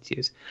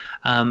disadvantages.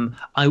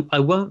 I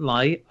won't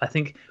lie. I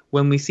think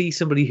when we see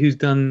somebody who's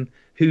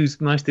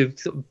managed to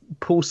sort of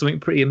pull something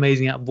pretty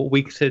amazing out of what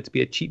we consider to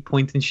be a cheap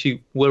point and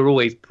shoot, we're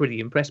always pretty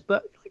impressed.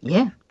 But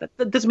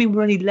that doesn't mean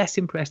we're any less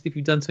impressed if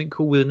you've done something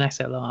cool with an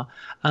SLR.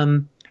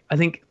 I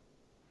think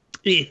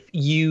if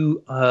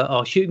you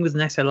are shooting with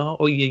an SLR,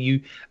 or you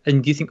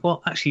think,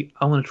 well, actually,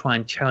 I want to try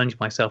and challenge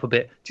myself a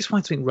bit, just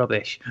find something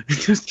rubbish.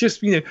 just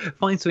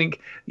find something,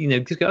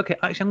 just go, okay,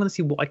 actually, I'm going to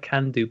see what I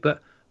can do.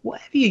 But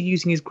whatever you're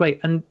using is great,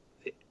 and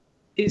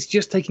it's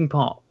just taking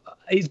part.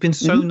 It's been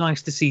so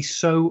nice to see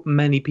so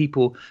many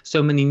people,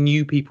 so many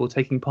new people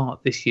taking part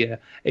this year.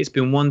 It's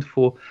been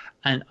wonderful,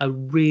 and I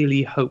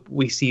really hope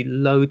we see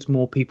loads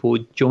more people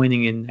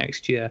joining in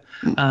next year.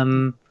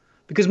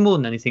 Because more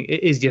than anything,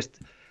 it is just,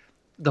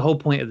 the whole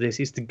point of this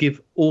is to give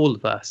all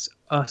of us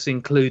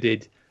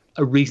included,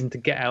 a reason to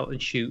get out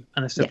and shoot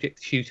and a subject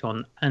to shoot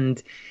on.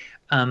 And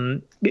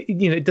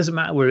it doesn't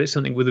matter whether it's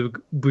something whether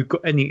we've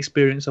got any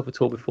experience of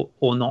at all before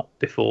or not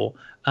before.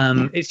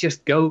 It's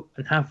just go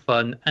and have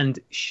fun and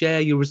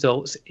share your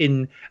results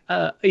in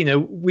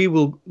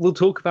we'll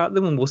talk about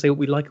them and we'll say what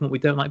we like and what we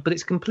don't like, but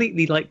it's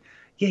completely like,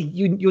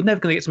 you're never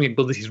going to get something,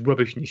 well, this is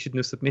rubbish and you shouldn't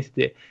have submitted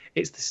it.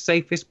 It's the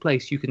safest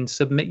place you can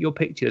submit your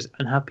pictures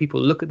and have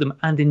people look at them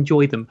and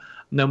enjoy them,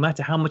 no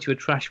matter how much of a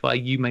trash fire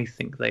you may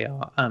think they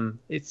are.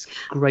 It's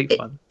great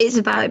fun. It's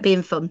about it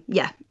being fun,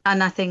 yeah.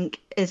 And I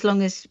think as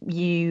long as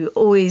you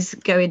always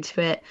go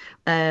into it,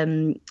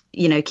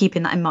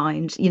 keeping that in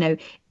mind,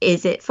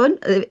 is it fun?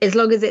 As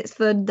long as it's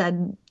fun,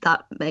 then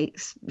that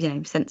makes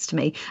sense to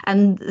me.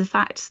 And the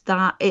fact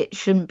that it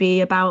shouldn't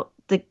be about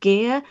the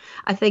gear,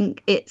 I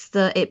think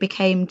it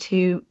became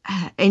too,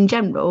 in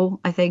general,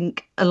 I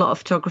think a lot of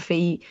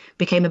photography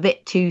became a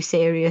bit too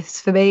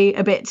serious for me,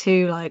 a bit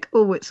too like,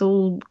 oh, it's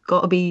all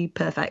got to be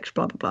perfect,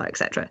 blah blah blah,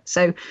 etc.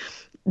 So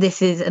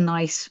this is a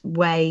nice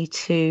way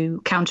to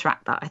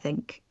counteract that, I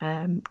think.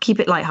 Keep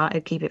it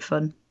lighthearted, keep it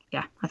fun.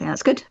 Yeah, I think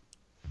that's good.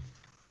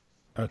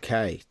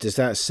 Okay, does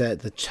that set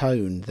the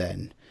tone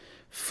then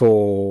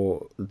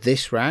for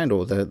this round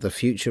or the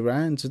future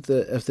rounds of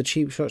the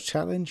Cheap Shots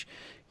Challenge?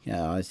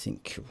 Yeah, I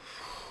think,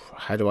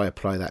 how do I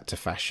apply that to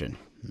fashion?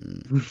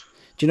 Do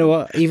you know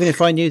what? Even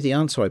if I knew the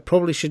answer, I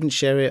probably shouldn't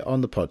share it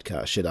on the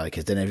podcast, should I?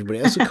 Because then everybody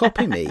else would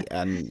copy me,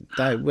 and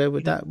where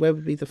would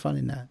be the fun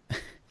in that?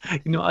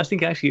 I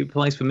think actually it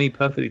applies for me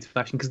perfectly to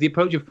fashion, because the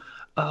approach of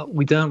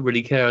we don't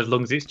really care as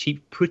long as it's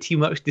cheap pretty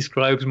much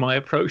describes my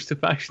approach to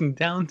fashion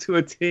down to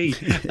a T.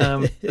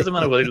 Doesn't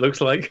matter what it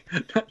looks like.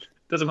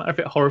 Doesn't matter if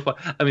it horrifies.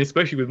 I mean,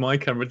 especially with my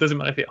camera, it doesn't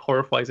matter if it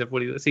horrifies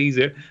everybody that sees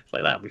it. It's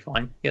like, that'll be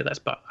fine. Yeah, that's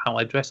about how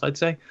I dress, I'd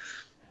say.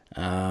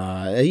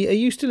 Are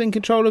you still in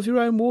control of your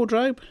own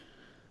wardrobe?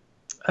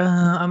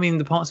 I mean,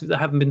 the parts of it that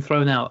haven't been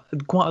thrown out,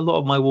 quite a lot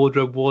of my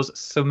wardrobe was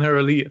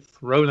summarily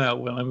thrown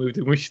out when I moved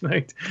to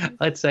Wishnade.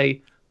 I'd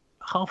say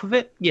half of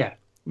it, yeah.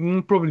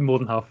 Probably more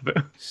than half of it.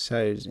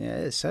 So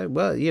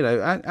well,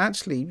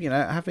 actually,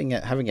 having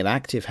an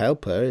active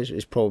helper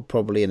is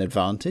probably an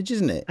advantage,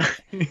 isn't it?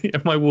 Yeah,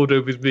 my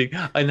wardrobe is big.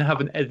 I now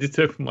have an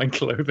editor for my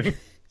clothing.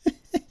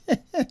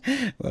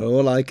 Well,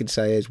 all I can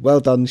say is, well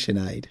done,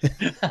 Sinead.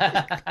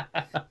 I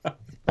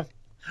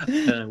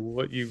don't know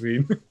what you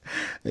mean.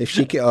 If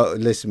she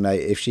can, listen, mate,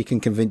 if she can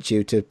convince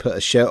you to put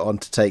a shirt on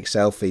to take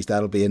selfies,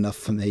 that'll be enough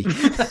for me.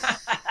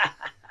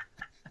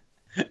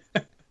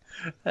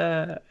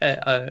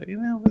 Are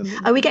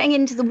we getting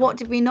into the what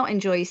did we not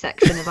enjoy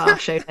section of our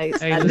show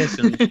notes? Hey,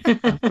 listen,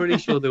 I'm pretty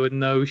sure there were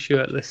no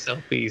shirtless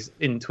selfies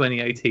in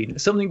 2018.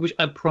 Something which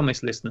I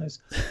promise listeners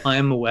I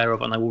am aware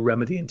of and I will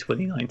remedy in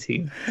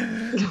 2019.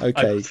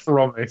 Okay, I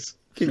promise.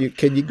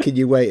 Can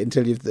you wait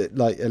until you've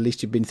at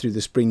least you've been through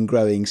the spring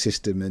growing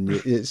system and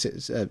it's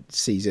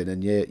season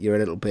and you're a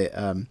little bit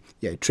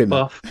trimmer.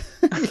 Buff.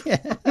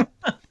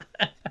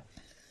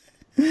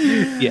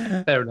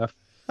 Yeah, fair enough.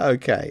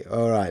 Okay,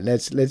 all right.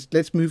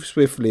 Let's move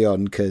swiftly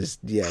on, because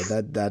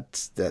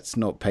that's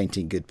not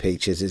painting good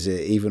pictures, is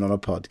it? Even on a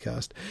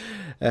podcast.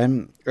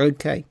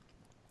 Okay.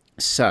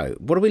 So,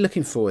 what are we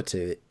looking forward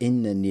to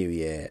in the new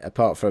year,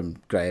 apart from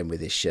Graham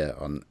with his shirt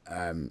on,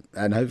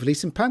 and hopefully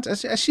some pants?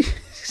 Actually,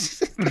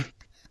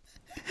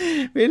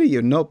 really,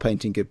 you're not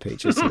painting good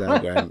pictures today,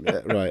 Graham.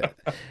 Right.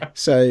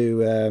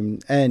 So,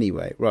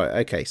 anyway, right,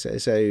 okay.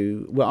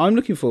 So, well, I'm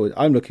looking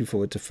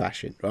forward to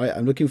fashion, right?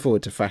 I'm looking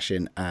forward to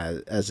fashion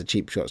as a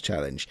Cheap Shots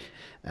challenge.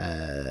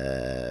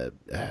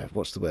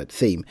 What's the word?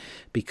 Theme,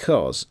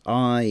 because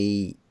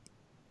I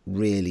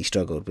really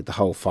struggled with the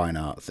whole fine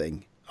art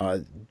thing.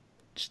 I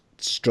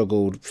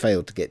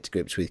failed to get to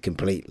grips with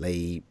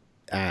completely,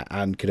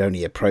 and could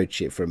only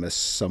approach it from a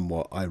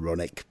somewhat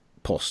ironic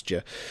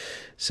posture.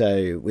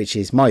 So, which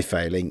is my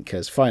failing,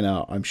 because fine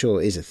art, I'm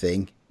sure, is a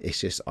thing.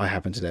 It's just I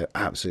happen to know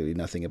absolutely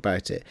nothing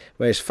about it.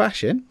 Whereas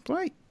fashion,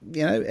 right,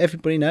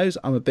 everybody knows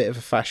I'm a bit of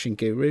a fashion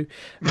guru,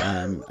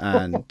 and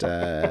I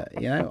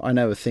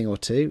know a thing or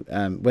two.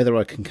 Whether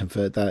I can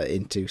convert that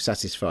into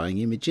satisfying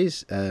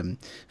images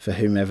for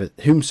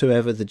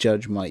whomsoever the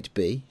judge might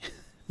be,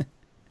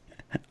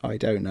 I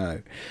don't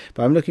know,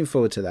 but I'm looking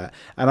forward to that,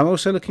 and I'm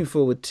also looking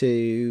forward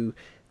to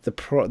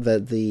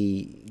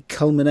the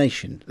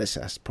culmination.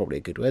 That's probably a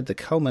good word. The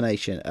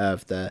culmination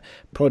of the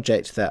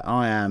project that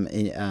I am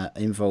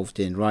involved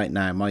in right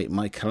now.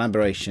 My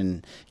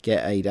collaboration,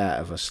 get aid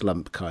out of a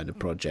slump kind of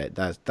project.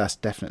 That's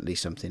definitely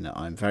something that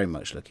I'm very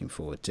much looking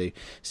forward to,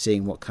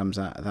 seeing what comes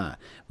out of that.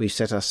 We've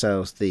set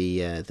ourselves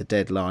the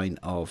deadline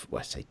of, well,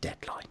 I say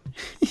deadline.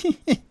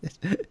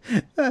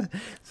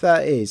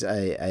 That is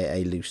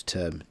a loose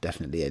term,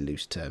 definitely a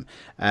loose term.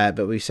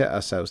 But we set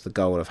ourselves the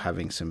goal of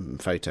having some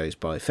photos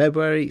by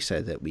February,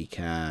 so that we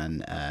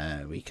can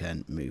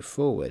move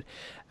forward.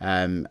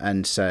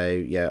 And so,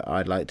 yeah,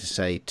 I'd like to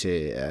say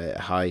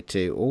hi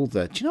to all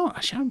the. Do you know what?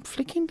 Actually, I'm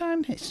flicking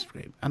down this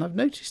group, and I've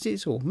noticed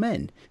it's all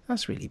men.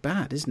 That's really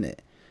bad, isn't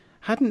it?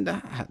 Hadn't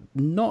that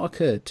not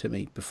occurred to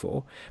me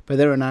before? But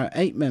there are now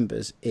 8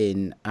 members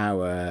in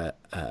our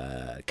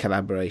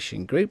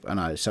collaboration group,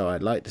 and so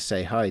I'd like to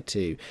say hi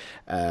to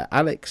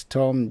Alex,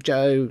 Tom,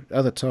 Joe,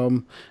 other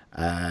Tom,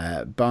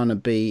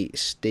 Barnaby,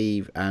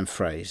 Steve, and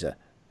Fraser.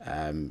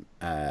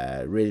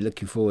 Really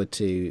looking forward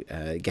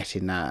to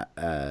getting that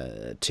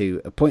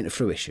to a point of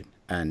fruition,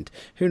 and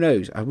who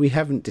knows, we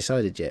haven't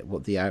decided yet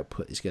what the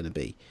output is going to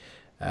be,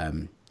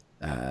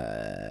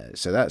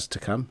 so that's to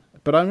come.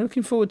 But I'm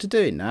looking forward to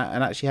doing that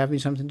and actually having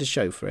something to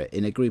show for it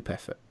in a group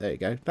effort. There you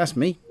go. That's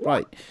me.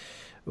 Right.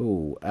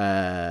 Oh,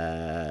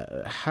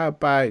 how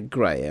about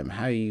Graham? What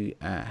are you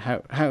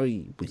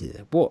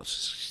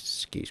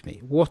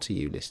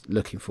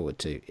looking forward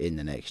to in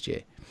the next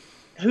year?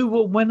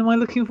 When am I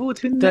looking forward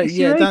to in the next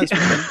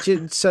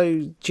year?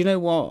 So, do you know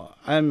what?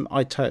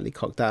 I totally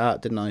cocked that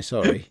out, didn't I?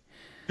 Sorry.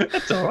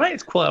 That's all right.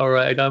 It's quite all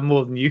right. I'm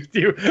more than used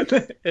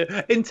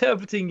to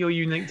interpreting your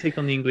unique take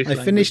on the English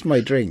language. I finished my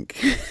drink.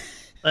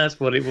 That's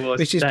what it was.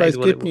 Which is both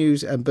good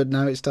news, but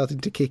now it's starting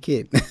to kick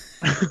in.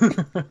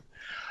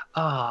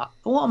 What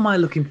am I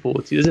looking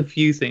forward to? There's a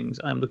few things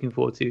I'm looking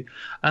forward to.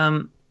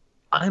 I'm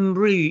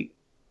really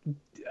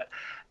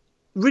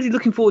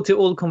looking forward to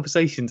all the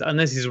conversations, and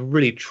this is a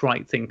really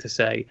trite thing to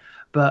say,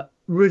 but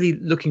really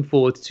looking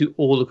forward to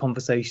all the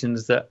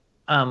conversations that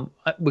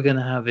we're going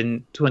to have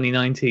in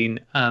 2019,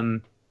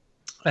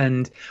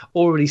 and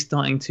already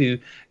starting to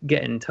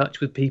get in touch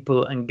with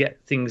people and get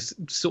things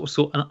sort.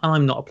 And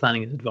I'm not a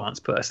planning in advance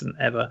person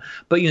ever,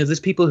 but there's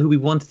people who we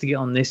wanted to get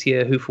on this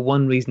year who, for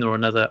one reason or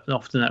another, and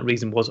often that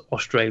reason was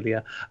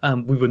Australia,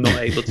 we were not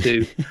able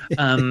to.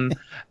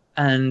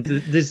 And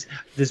there's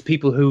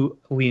people who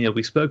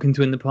we've spoken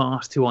to in the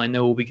past who I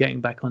know will be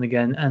getting back on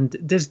again, and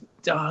there's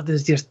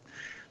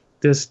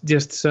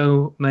just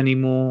so many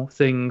more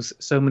things,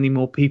 so many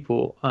more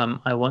people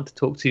I want to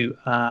talk to.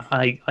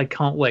 I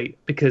can't wait,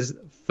 because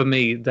for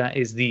me that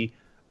is the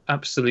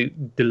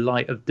absolute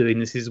delight of doing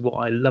this. Is what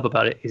I love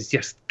about it, is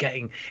just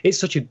it's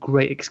such a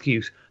great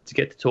excuse to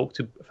get to talk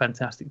to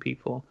fantastic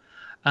people.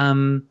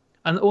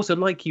 And also,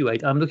 like you,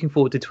 Aid, I'm looking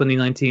forward to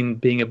 2019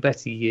 being a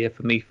better year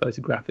for me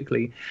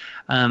photographically,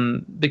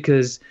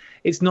 because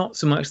it's not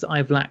so much that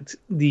I've lacked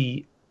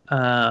the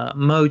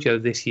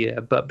mojo this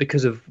year, but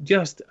because of,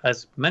 just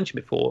as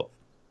mentioned before,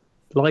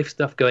 life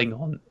stuff going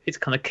on, it's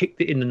kind of kicked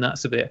it in the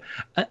nuts a bit.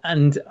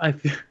 And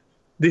I've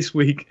this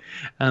week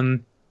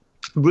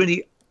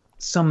really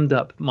summed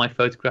up my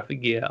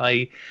photographic year.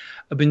 I've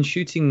been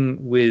shooting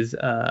with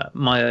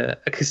a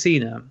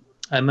casino.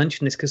 I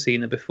mentioned this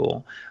casino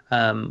before,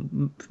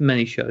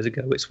 many shows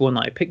ago. It's one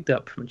I picked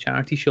up from a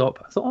charity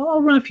shop. I thought,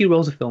 I'll run a few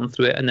rolls of film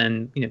through it and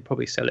then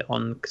probably sell it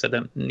on, because I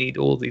don't need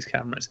all these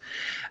cameras.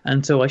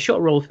 And so I shot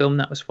a roll of film.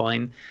 That was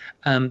fine.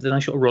 Then I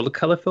shot a roll of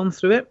color film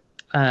through it.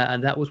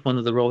 And that was one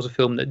of the rolls of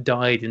film that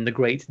died in the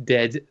Great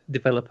Dead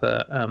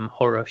developer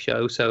horror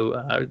show.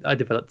 So I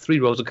developed 3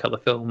 rolls of color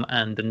film,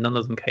 and none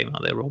of them came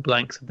out. They were all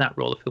blank, so that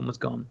roll of film was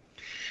gone.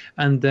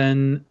 And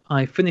then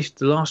I finished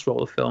the last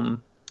roll of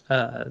film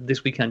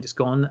this weekend, just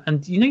gone.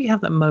 And you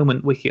have that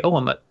moment where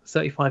I'm at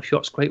 35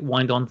 shots, great,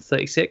 wind on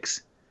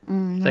 36,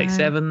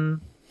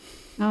 37,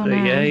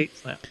 38.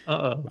 No. Like,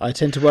 uh-oh. I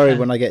tend to worry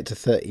when I get to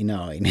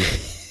 39.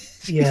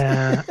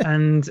 Yeah,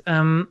 and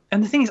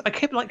the thing is, I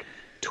kept like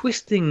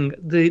twisting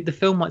the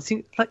film. Like,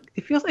 seem like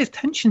it feels like there's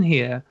tension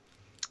here.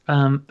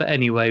 But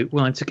anyway,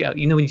 when I took it out,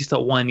 when you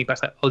start winding back,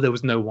 it's like, oh, there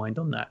was no wind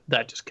on that.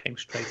 That just came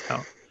straight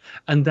out.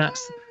 And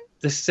that's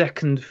the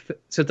second.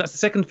 So that's the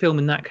second film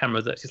in that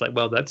camera that's just like,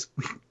 well, that's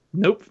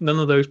nope, none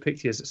of those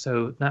pictures.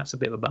 So that's a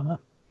bit of a bummer.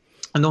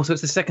 And also,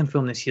 it's the second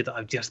film this year that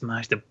I've just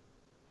managed to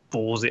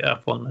balls it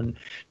up on and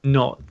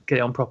not get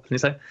it on properly. And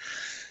it's like,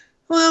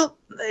 well,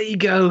 there you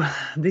go.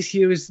 This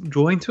year is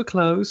drawing to a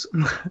close.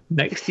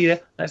 Next year,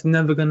 that's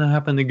never going to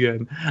happen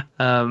again.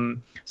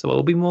 So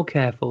I'll be more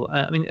careful.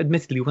 I mean,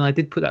 admittedly, when I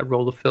did put that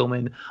roll of film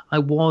in, I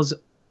was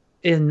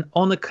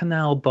on a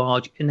canal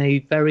barge in a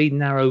very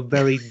narrow,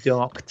 very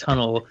dark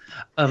tunnel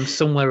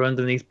somewhere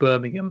underneath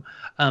Birmingham.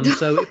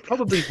 So it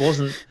probably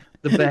wasn't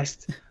the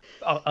best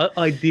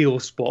ideal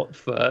spot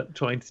for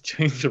trying to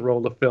change a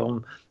roll of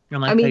film.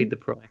 And I mean, paid the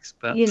price.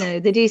 But they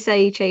do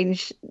say you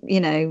change,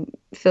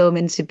 film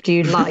in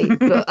subdued light,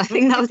 but I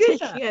think that was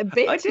taking it a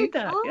bit too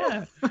far.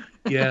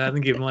 Yeah, I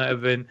think it might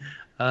have been.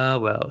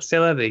 Well, c'est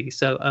la vie.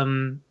 So,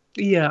 I'm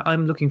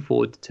looking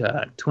forward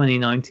to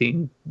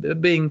 2019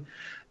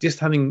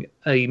 having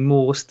a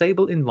more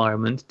stable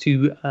environment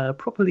to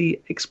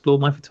properly explore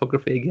my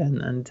photography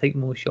again and take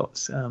more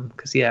shots.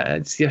 Because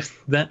it's just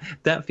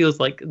that feels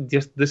like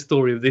just the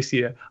story of this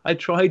year. I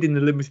tried in a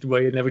limited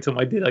way, and every time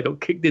I did, I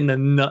got kicked in the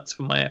nuts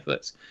for my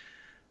efforts.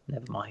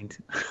 Never mind.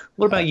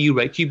 What about you,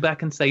 Rach? You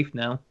back and safe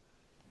now?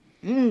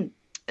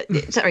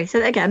 Sorry, say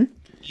that again.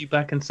 You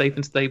back and safe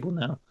and stable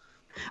now?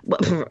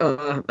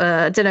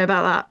 I don't know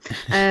about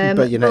that.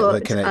 But your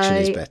network connection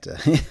is better.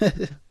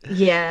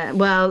 Yeah,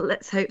 well,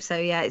 let's hope so.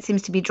 Yeah, it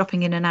seems to be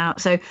dropping in and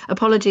out. So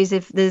apologies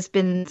if there's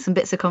been some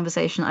bits of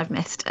conversation I've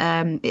missed.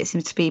 It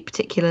seems to be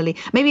particularly...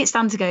 Maybe it's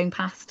Santa going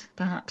past,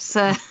 perhaps.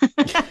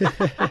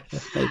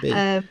 Maybe.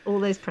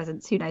 All those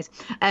presents, who knows?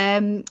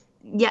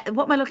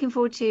 What am I looking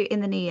forward to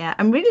in the new year?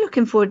 I'm really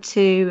looking forward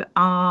to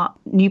our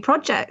new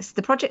projects,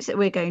 the projects that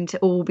we're going to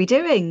all be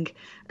doing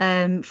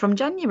from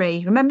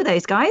January. Remember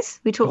those, guys?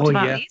 We talked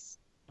about these.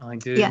 I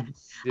do. Yeah.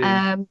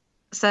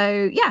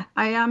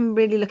 I am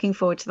really looking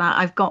forward to that.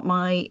 I've got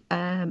my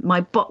my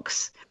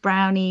box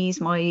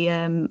brownies,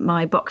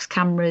 my box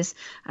cameras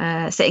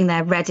sitting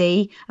there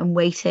ready and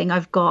waiting.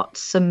 I've got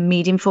some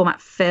medium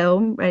format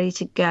film ready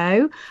to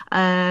go.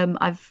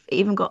 I've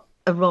even got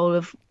a roll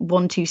of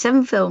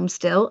 127 film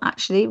still,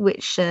 actually,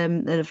 which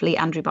the lovely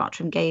Andrew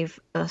Bartram gave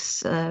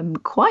us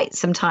quite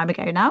some time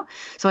ago now.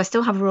 So I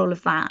still have a roll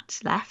of that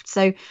left.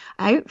 So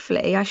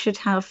hopefully I should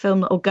have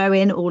film that will go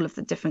in all of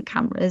the different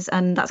cameras,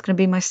 and that's going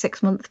to be my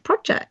 6-month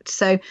project.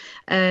 So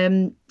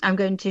I'm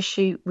going to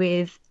shoot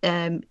with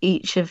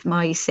each of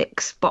my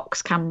 6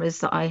 box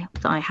cameras that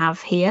I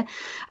have here,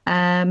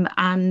 and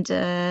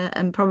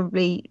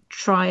probably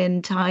try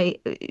and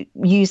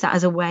use that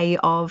as a way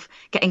of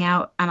getting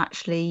out and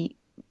actually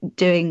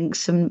doing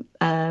some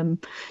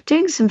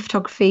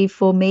photography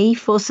for me,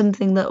 for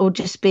something that will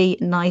just be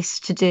nice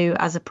to do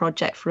as a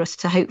project for us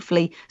to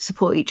hopefully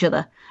support each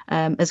other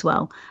as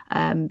well,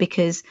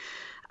 because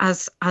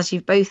as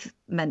you've both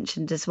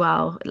mentioned as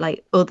well,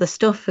 like other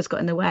stuff has got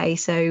in the way.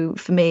 So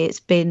for me, it's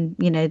been,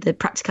 the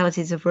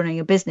practicalities of running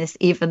a business,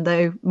 even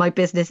though my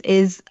business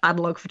is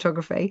analog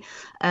photography,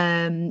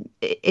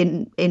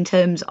 in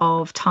terms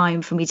of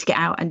time for me to get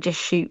out and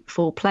just shoot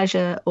for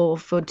pleasure or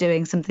for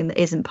doing something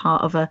that isn't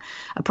part of a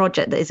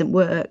project that isn't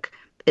work.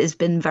 There's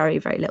been very,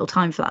 very little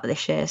time for that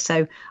this year.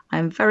 So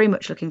I'm very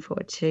much looking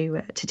forward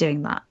to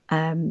doing that.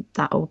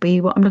 That will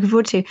be what I'm looking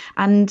forward to.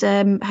 And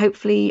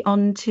hopefully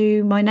on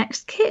to my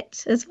next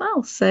kit as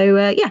well.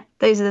 So,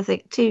 those are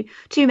the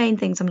two main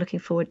things I'm looking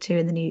forward to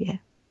in the new year.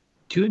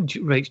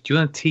 Rach, do you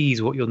want to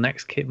tease what your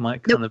next kit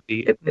might kind of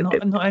be?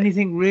 Not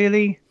anything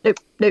really? Nope.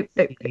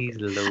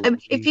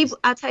 If people,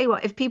 I'll tell you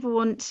what, if people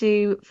want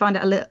to find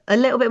out a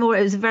little bit more,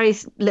 it was a very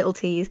little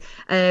tease.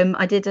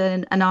 I did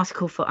an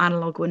article for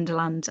Analog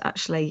Wonderland,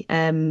 actually.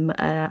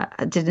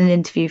 I did an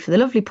interview for the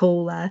lovely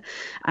Paul there,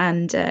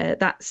 and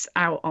that's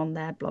out on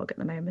their blog at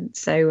the moment.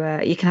 So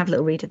you can have a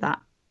little read of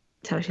that.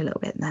 Tells you a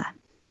little bit in there.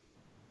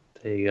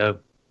 There you go.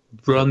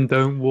 Run,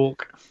 don't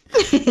walk.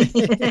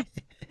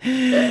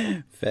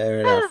 Fair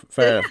enough.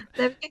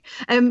 Do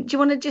you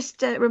want to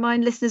just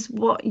remind listeners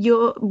what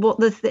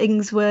the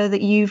things were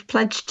that you've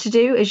pledged to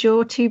do as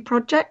your 2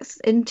 projects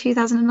in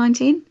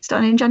 2019,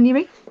 starting in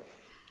January?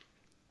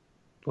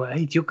 Well,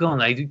 hey, you're gone,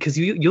 because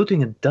you're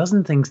doing a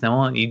dozen things now,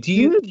 aren't you? Do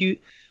you?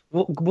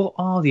 What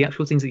are the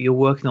actual things that you're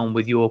working on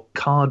with your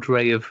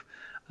cadre of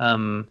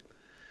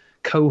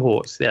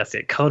cohorts? That's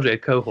it, cadre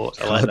of cohorts.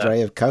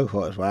 Cadre of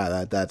cohorts.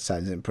 Wow, that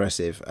sounds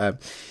impressive.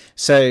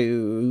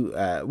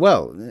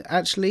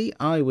 Actually,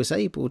 I was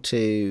able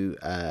to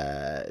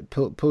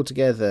pull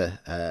together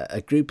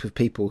a group of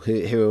people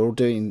who are all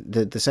doing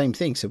the same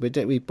thing. So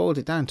we boiled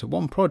it down to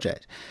one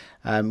project,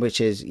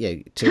 which is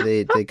to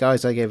the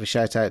guys I gave a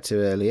shout out to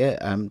earlier.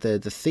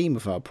 The theme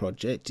of our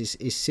project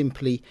is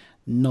simply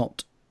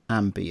not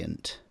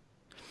ambient.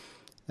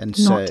 And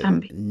Not so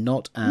ambient.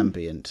 not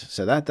ambient.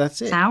 So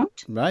that's it. Sound?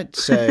 Right.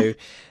 So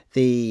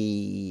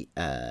there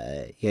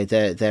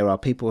are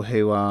people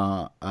who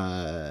are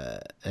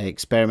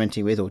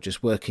experimenting with or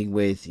just working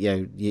with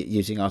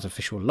using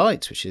artificial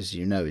lights, which is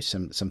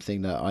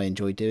something that I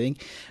enjoy doing.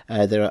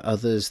 There are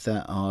others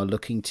that are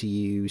looking to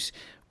use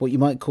what you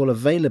might call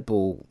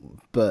available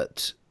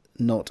but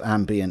not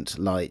ambient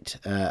light,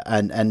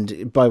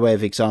 and by way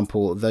of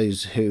example,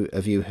 those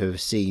of you who have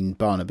seen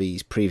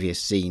Barnaby's previous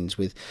scenes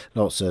with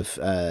lots of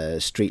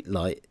street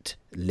light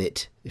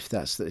lit, if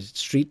that's the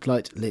street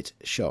light lit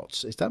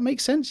shots, does that make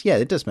sense? Yeah,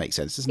 it does make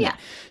sense, doesn't it?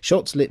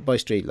 Shots lit by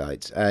street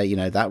lights,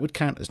 that would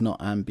count as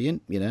not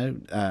ambient,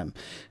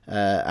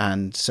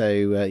 and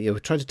so we'll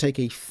try to take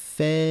a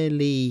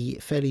fairly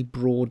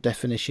broad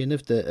definition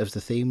of the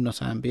theme,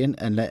 not ambient,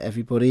 and let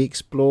everybody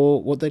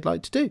explore what they'd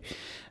like to do.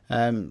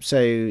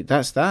 So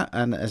that's that,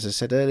 and as I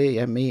said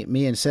earlier,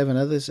 me and 7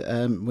 others,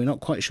 we're not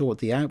quite sure what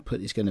the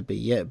output is going to be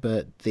yet,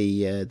 but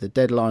the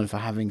deadline for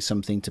having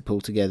something to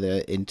pull together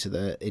into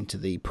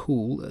the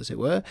pool, as it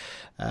were,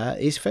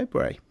 is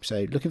February.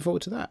 So looking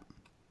forward to that.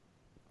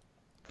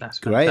 That's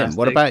Graham. fantastic.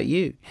 What about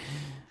you?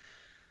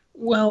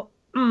 Well,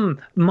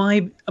 my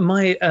thing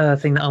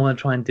that I want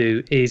to try and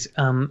do is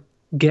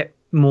get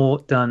more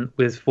done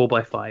with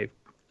 4x5,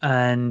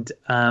 and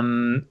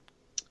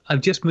I've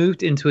just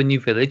moved into a new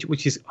village,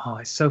 which is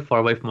it's so far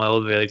away from my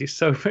old village.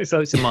 It's a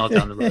mile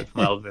down the road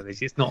from my old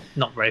village. It's not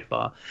very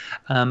far,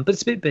 but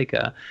it's a bit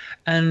bigger,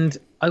 and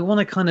I want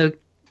to kind of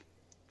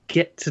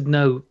get to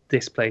know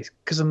this place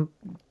because I'm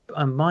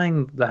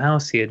buying the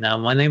house here now.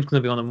 My name's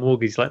going to be on a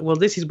mortgage. Like, well,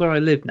 this is where I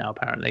live now,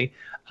 apparently,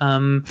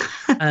 and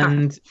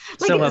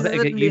so I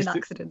better get used to.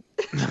 Accident.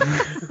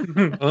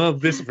 Oh,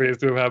 this appears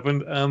to have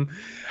happened.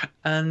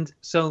 And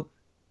so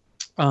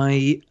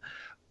I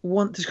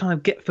want to kind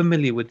of get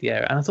familiar with the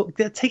area, and I thought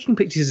taking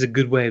pictures is a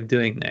good way of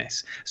doing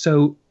this.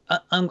 So I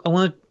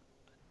want to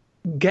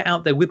get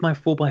out there with my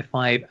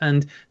 4x5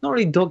 and not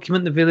really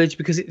document the village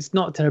because it's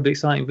not a terribly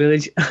exciting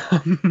village,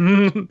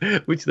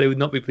 which they would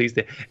not be pleased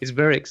to. It's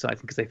very exciting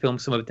because they filmed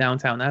some of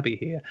Downton Abbey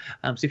here.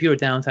 So if you're a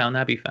Downton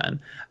Abbey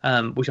fan,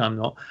 which I'm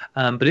not,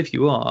 but if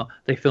you are,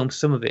 they filmed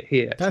some of it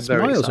here. That's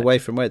miles away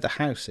from where the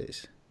house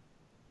is.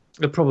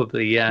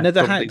 Probably, yeah. No,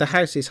 the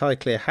house is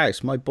Highclere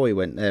House. My boy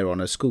went there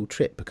on a school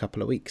trip a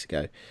couple of weeks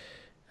ago,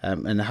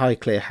 and the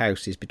Highclere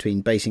House is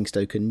between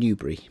Basingstoke and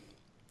Newbury.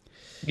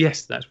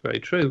 Yes, that's very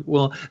true.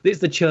 Well, it's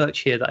the church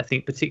here that I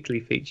think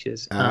particularly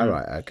features.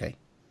 Right, okay.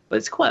 But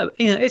it's quite,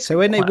 it's so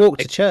when they walk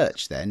to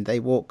church, then they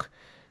walk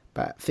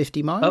about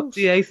 50 miles up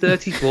the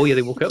A34. Yeah,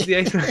 they walk up the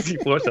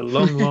A34. It's a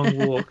long,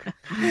 long walk.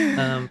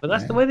 But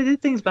that's the way they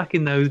did things back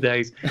in those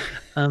days.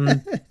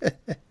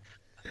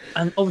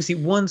 And obviously,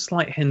 one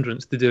slight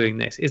hindrance to doing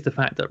this is the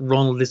fact that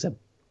Ronald is a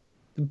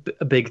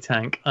big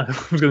tank. I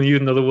was going to use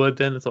another word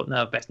then. I thought,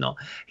 no, best not.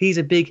 He's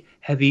a big,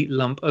 heavy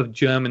lump of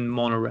German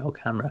monorail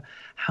camera.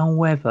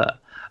 However,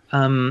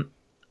 can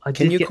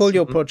you call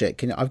your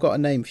project? I've got a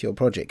name for your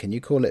project. Can you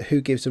call it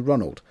 "Who Gives a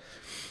Ronald"?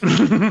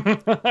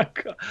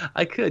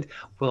 I could.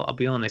 Well, I'll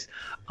be honest.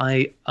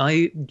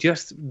 I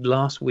just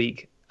last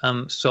week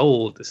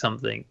sold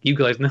something. You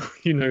guys know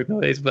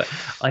this, but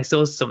I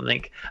sold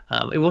something.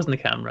 It wasn't a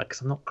camera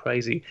because I'm not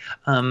crazy.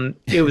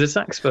 It was a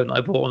saxophone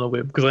I bought on a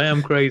whim because I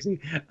am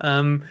crazy.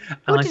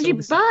 What did you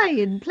buy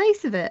in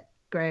place of it,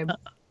 Graham?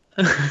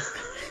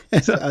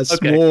 A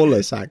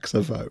smaller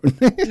saxophone.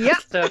 Yep.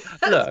 So,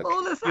 look, a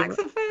smaller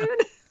saxophone.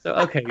 So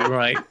okay,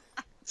 right.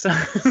 So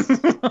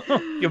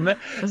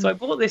I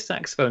bought this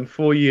saxophone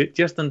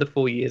just under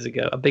 4 years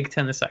ago, a big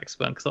tenor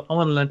saxophone, because I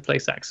want to learn to play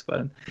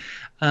saxophone.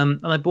 And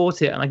I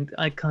bought it, and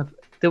I kind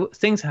of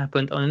things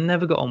happened, and I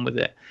never got on with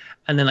it.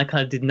 And then I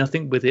kind of did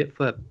nothing with it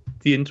for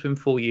the interim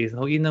 4 years. I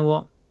thought, you know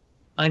what?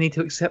 I need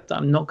to accept that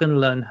I'm not going to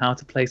learn how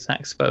to play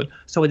saxophone.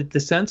 So I did the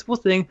sensible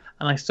thing,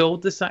 and I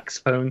sold the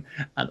saxophone,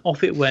 and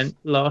off it went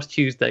last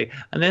Tuesday.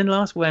 And then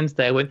last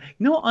Wednesday, I went,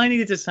 you know what? I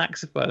needed a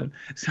saxophone.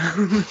 So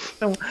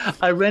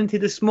I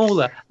rented a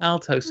smaller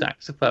alto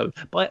saxophone,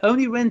 but I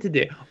only rented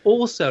it.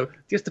 Also,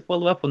 just to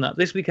follow up on that,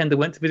 this weekend I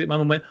went to visit my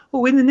mum and went,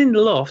 oh, in the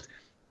loft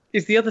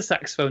is the other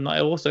saxophone that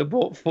I also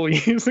bought 4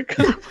 years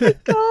ago. Oh, my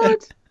God.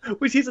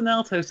 Which is an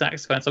alto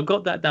saxophone, so I've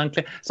got that down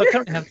clear. So I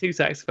currently have 2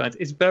 saxophones.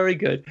 It's very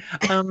good.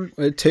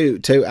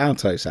 Two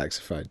alto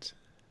saxophones.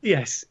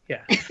 Yes,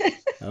 yeah. Okay.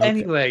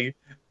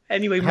 Anyway,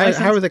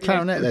 how are the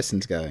clarinet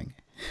lessons going?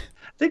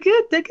 They're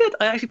good.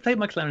 I actually played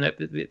my clarinet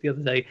the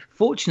other day.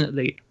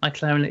 Fortunately, my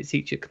clarinet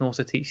teacher can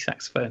also teach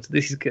saxophone, so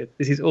this is good.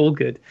 This is all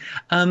good.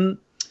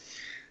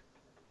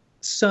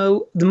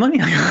 So the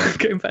money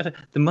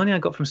I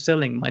got from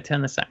selling my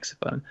tenor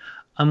saxophone,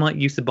 I might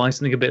use to buy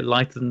something a bit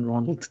lighter than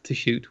Ronald to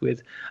shoot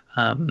with,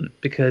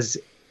 because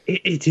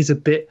it is a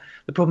bit.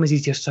 The problem is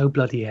he's just so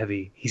bloody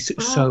heavy. He's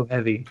so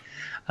heavy.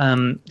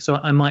 So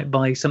I might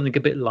buy something a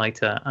bit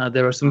lighter.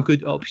 There are some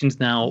good options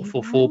now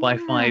for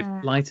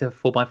 4x5 lighter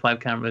 4x5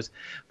 cameras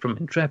from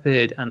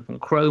Intrepid and from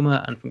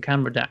Chroma and from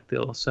Camera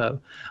Dactyl. So,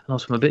 and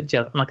also I'm a bit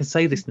jealous. And I can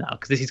say this now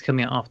because this is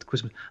coming out after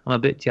Christmas. I'm a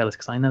bit jealous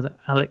because I know that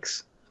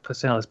Alex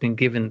Purcell has been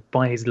given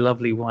by his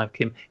lovely wife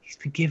Kim. He's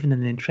been given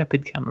an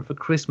Intrepid camera for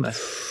Christmas.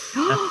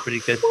 That's pretty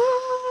good.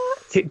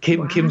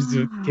 Kim's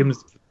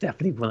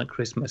definitely won at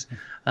Christmas.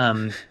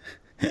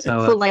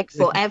 So for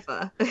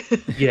forever.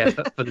 Yeah,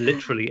 for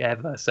literally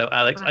ever. So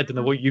Alex, I don't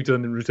know what you've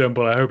done in return,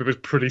 but I hope it was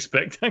pretty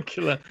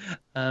spectacular.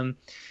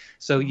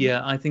 So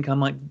yeah, I think I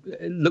might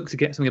look to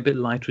get something a bit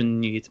lighter in the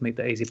new year to make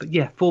that easier. But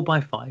yeah,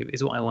 4x5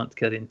 is what I want to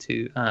get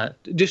into.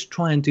 Just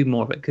try and do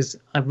more of it, because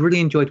I've really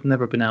enjoyed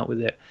whenever I've been out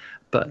with it.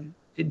 But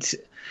it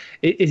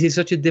is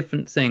such a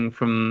different thing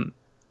from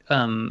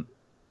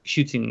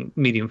shooting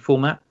medium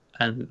format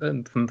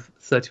and from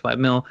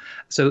 35mm.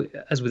 So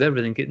as with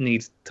everything, it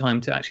needs time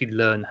to actually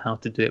learn how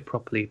to do it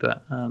properly.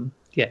 But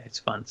yeah, it's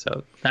fun.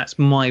 So that's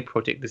my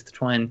project, is to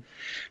try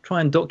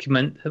and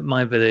document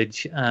my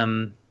village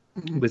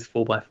with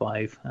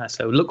 4x5.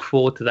 So look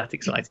forward to that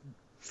exciting,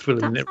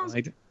 thrilling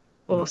ride.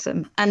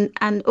 Awesome.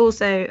 And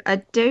also, I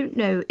don't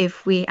know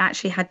if we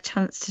actually had a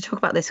chance to talk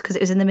about this, because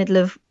it was in the middle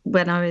of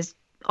when I was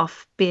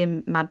off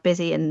being mad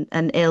busy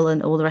and ill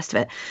and all the rest of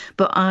it.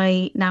 But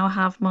I now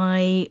have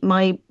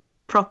my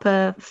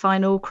proper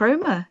final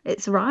chroma.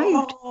 It's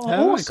arrived.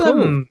 Oh,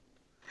 awesome. Cool.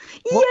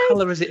 What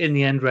colour is it in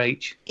the end,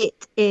 Rach?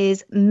 It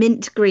is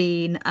mint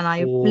green, and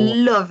I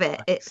love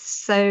it. It's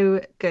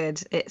so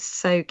good. It's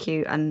so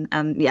cute,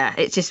 and yeah,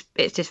 it's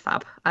just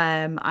fab.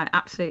 I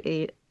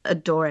absolutely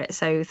adore it.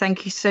 So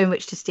thank you so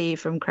much to Steve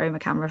from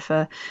Chroma Camera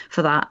for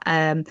that,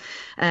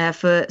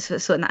 for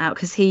sorting that out,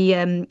 because he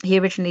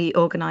originally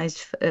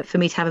organised for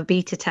me to have a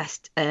beta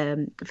test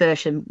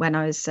version when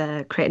I was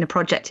creating a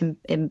project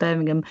in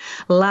Birmingham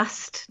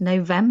last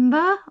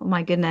November. Oh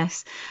my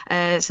goodness.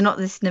 So not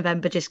this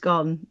November just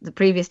gone, the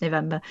previous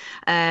November.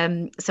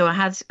 So I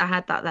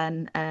had that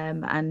then,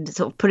 and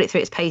sort of put it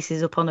through its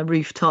paces up on a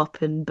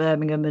rooftop in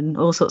Birmingham and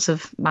all sorts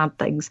of mad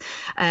things.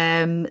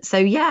 So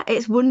yeah,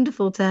 it's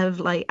wonderful to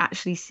have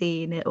actually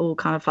seen it all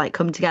kind of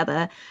come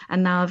together,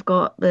 and now I've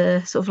got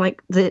the sort of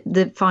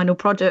the final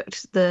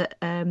product that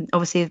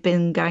obviously have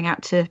been going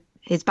out to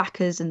his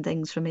backers and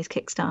things from his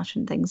Kickstarter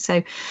and things.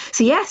 So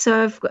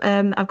I've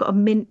got a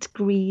mint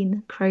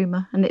green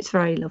chroma, and it's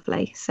very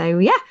lovely. So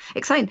yeah,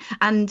 exciting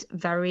and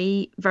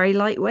very, very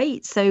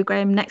lightweight. So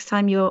Graham, next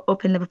time you're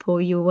up in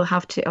Liverpool, you will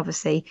have to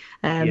obviously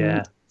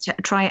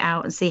try it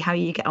out and see how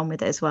you get on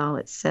with it as well.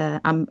 It's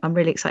I'm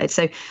really excited.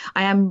 So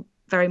I am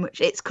very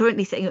much. It's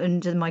currently sitting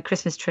under my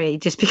Christmas tree,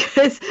 just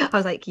because I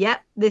was like,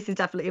 yep, this is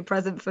definitely a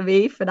present for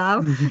me for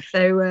now.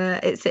 So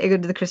it's sitting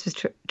under the Christmas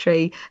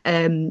tree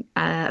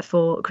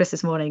for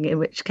Christmas morning, in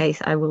which case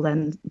I will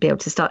then be able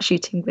to start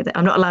shooting with it.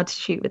 I'm not allowed to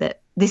shoot with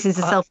it. This is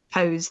a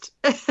self-posed.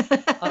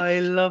 I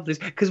love this,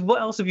 because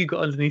what else have you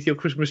got underneath your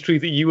Christmas tree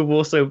that you have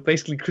also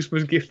basically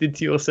Christmas gifted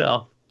to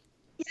yourself?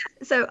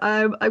 Yeah, so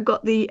I've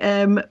got the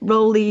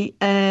Rolly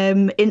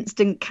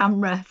instant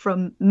camera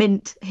from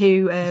Mint,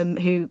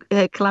 who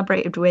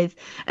collaborated with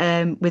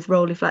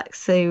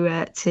Rolleiflex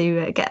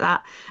to get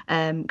that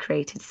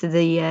created. So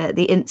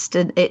the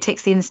instant, it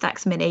takes the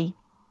Instax Mini,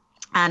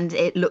 and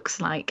it looks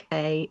like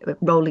a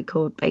Rolly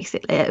cord,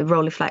 basically a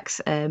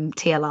Rolleiflex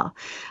TLR.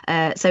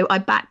 So I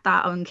backed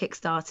that on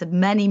Kickstarter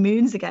many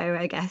moons ago,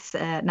 I guess.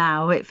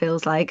 Now it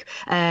feels like,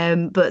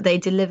 but they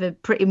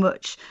delivered pretty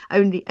much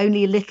only a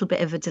little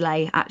bit of a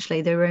delay.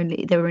 Actually, they were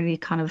only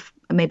kind of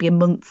maybe a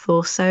month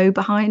or so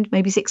behind,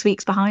 maybe 6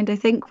 weeks behind, I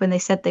think, when they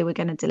said they were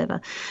going to deliver.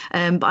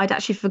 But I'd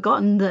actually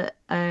forgotten that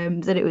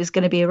it was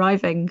going to be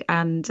arriving,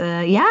 and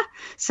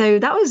so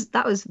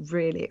that was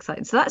really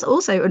exciting. So that's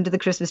also under the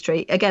Christmas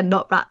tree, again,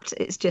 not wrapped.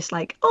 It's just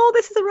like, oh,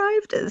 this has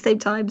arrived at the same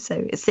time,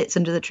 so it sits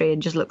under the tree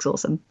and just looks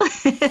awesome.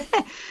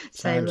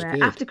 So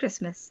after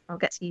Christmas I'll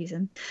get to use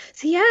them.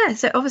 So yeah,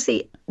 so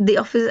obviously the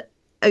offer's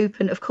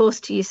open, of course,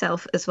 to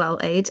yourself as well,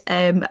 Aid.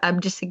 I'm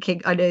just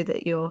thinking, I know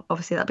that you're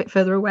obviously that bit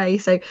further away,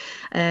 so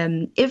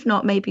if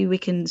not, maybe we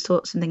can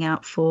sort something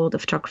out for the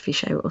photography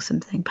show or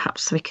something.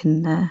 Perhaps we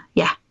can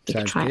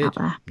sounds try good. it out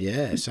there.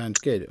 Yeah, sounds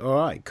good. All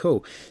right,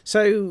 cool.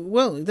 So,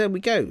 well, there we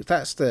go.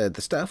 That's the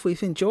stuff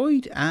we've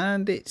enjoyed,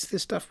 and it's the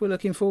stuff we're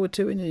looking forward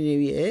to in the new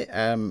year.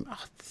 I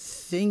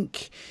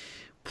think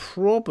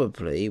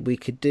probably we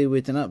could do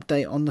with an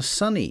update on the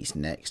Sunnies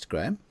next,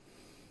 Graham.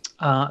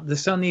 The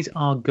Sunnies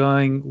are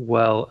going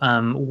well.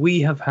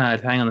 We have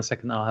had, hang on a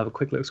second, I'll have a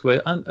quick look. So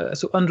we're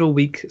under a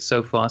week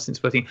so far since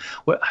voting.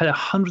 We've had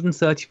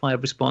 135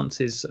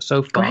 responses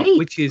so far,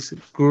 which is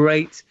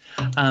great.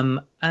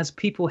 As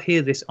people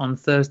hear this on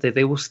Thursday,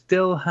 they will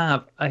still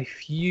have a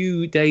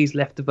few days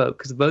left to vote,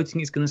 because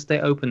voting is going to stay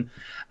open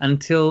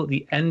until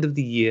the end of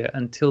the year,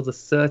 until the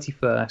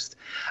 31st.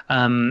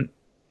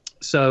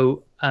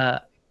 So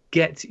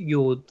get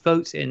your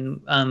votes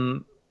in.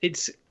 I'm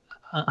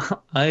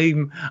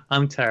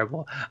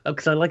terrible,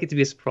 because I like it to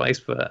be a surprise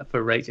for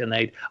Rach and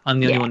Aid. I'm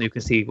the only one who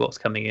can see what's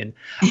coming in,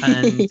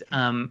 and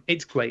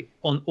it's great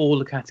on all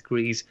the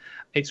categories.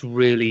 It's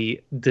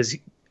really, there's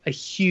a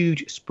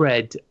huge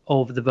spread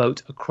of the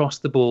vote across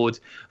the board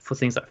for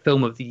things like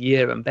Film of the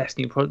Year and Best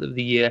New Product of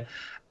the Year.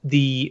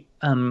 The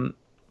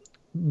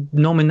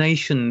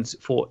nominations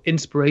for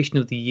Inspiration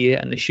of the Year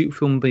and the Shoot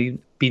Film Be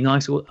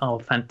Nice are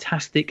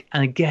fantastic.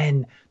 And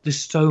again, there's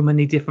so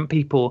many different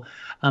people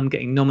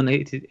getting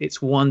nominated.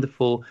 It's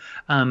wonderful.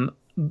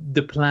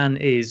 The plan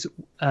is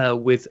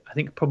with, I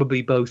think,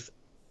 probably both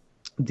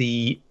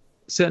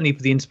certainly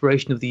for the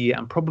Inspiration of the Year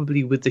and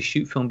probably with the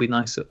Shoot Film Be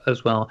Nice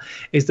as well,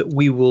 is that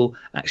we will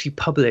actually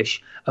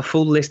publish a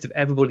full list of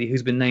everybody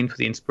who's been named for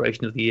the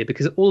Inspiration of the Year,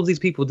 because all of these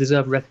people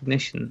deserve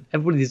recognition.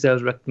 Everybody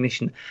deserves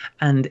recognition.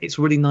 And it's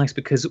really nice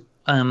because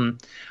on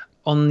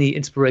the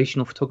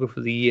Inspirational Photographer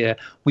of the Year,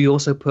 we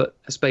also put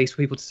a space for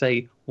people to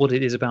say what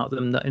it is about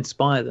them that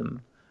inspires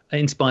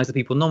the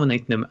people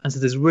nominating them. And so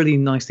there's really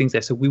nice things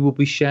there. So we will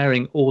be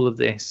sharing all of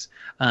this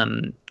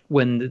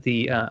when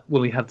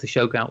we have the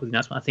show go out with the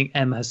announcement. I think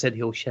Em has said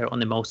he'll share it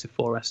on Emulsive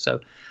for us, so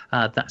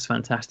that's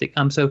fantastic.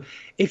 So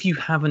if you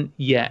haven't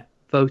yet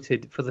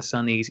voted for the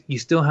Sonnies, you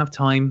still have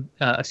time,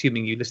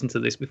 assuming you listen to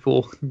this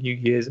before New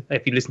Year's.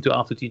 If you listen to it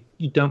afterwards,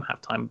 you don't have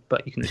time,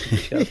 but you can listen to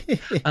the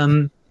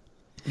show.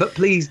 But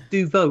please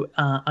do vote.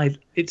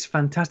 It's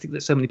fantastic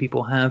that so many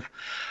people have.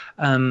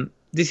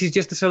 This is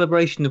just a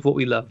celebration of what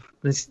we love.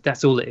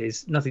 That's all it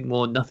is. Nothing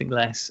more, nothing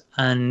less.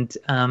 And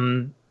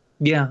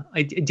yeah,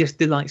 it just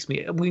delights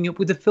me.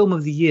 With the Film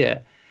of the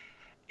Year,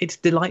 it's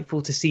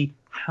delightful to see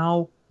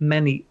how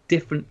many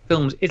different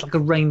films. It's like a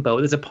rainbow.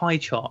 There's a pie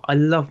chart. I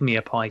love me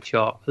a pie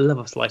chart. I love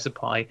a slice of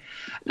pie.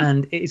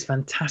 And it is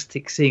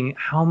fantastic seeing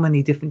how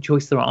many different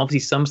choices there are.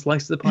 Obviously, some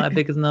slices of the pie are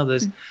bigger than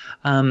others.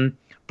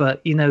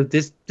 But,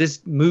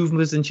 there's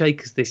movers and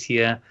shakers this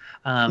year.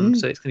 So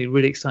it's going to be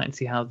really exciting to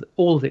see how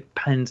all of it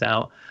pans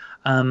out.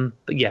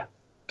 But yeah,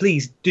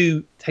 please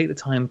do take the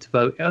time to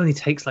vote. It only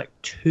takes like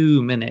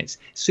 2 minutes.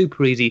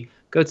 Super easy.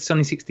 Go to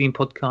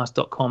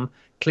sunny16podcast.com,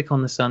 click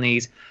on the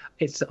Sonnies.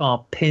 It's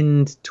our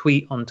pinned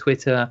tweet on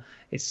Twitter.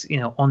 It's,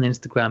 on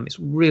Instagram. It's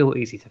real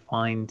easy to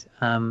find.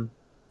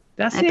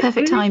 That's a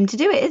perfect time to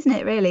do it, isn't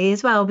it, really,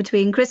 as well,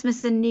 between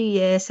Christmas and New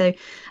Year. So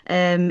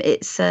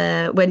it's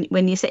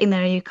when you're sitting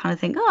there and you kind of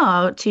think,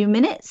 2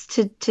 minutes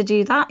to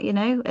do that,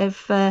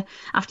 if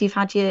after you've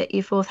had your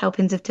 4th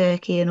helpings of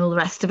turkey and all the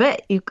rest of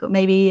it, you've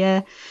maybe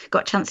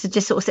got a chance to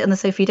just sort of sit on the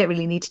sofa. You don't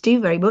really need to do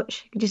very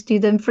much. You can just do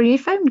them from your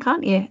phone,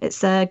 can't you?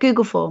 It's a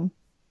Google form.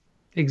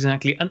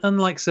 Exactly. And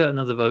unlike certain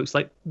other votes,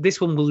 like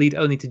this one will lead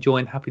only to joy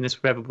and happiness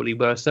for everybody,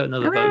 whereas certain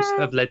other votes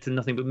have led to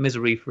nothing but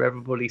misery for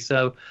everybody.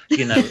 So,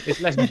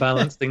 let's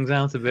balance things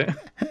out a bit.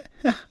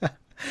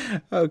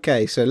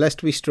 Okay, so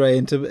lest we stray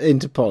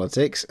into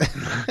politics.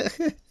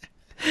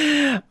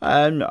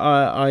 And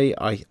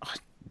I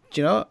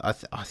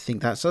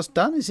think that's us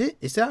done, is it?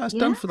 Is that us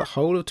done for the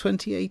whole of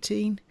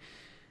 2018?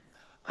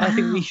 I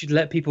think we should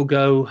let people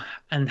go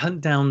and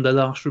hunt down the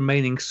last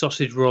remaining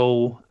sausage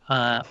roll,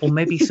 or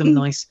maybe some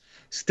nice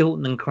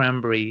Stilton and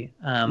cranberry.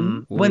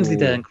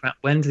 Wensleydale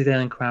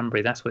and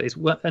cranberry. That's what it is.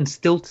 And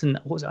Stilton.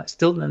 What was that?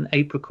 Stilton and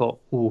apricot.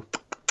 Ooh,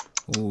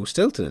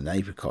 Stilton and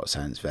apricot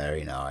sounds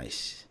very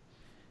nice.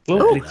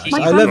 Nice.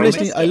 I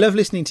love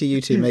listening to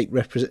you two make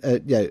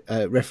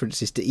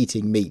references to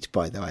eating meat.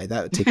 By the way,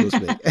 that tickles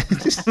me.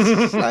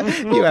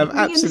 You have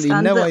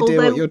absolutely no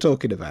idea what you're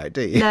talking about,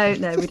 do you?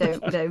 No, we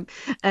don't.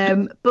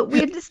 But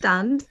we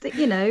understand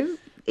that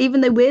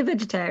even though we're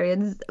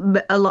vegetarians,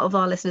 a lot of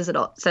our listeners are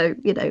not. So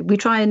we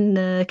try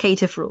and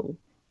cater for all.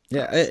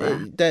 Yeah,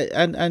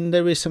 and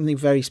there is something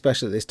very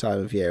special at this time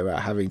of year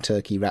about having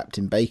turkey wrapped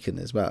in bacon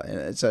as well.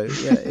 So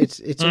yeah,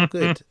 it's all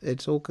good.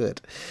 It's all good.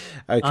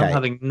 Okay. I'm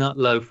having nut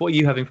loaf. What are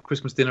you having for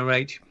Christmas dinner,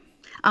 Rach?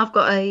 I've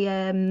got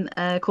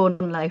a corn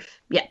loaf.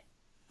 Yeah.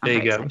 There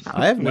you go.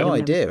 I have no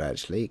idea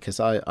actually, because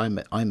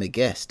I'm a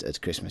guest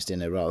at Christmas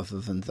dinner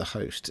rather than the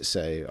host,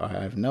 so I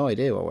have no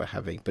idea what we're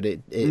having. But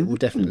it will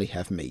definitely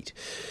have meat.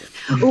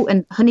 Oh,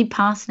 and honey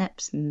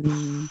parsnips.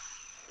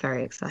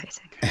 Very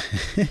exciting.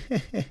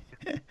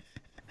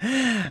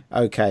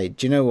 Okay,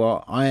 do you know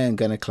what? I am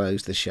going to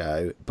close the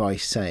show by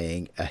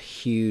saying a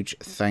huge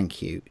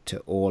thank you to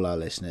all our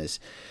listeners.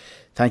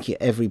 Thank you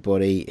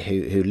everybody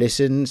who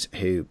listens,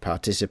 who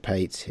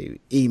participates, who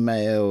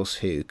emails,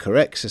 who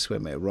corrects us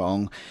when we're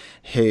wrong,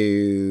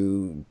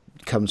 who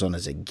comes on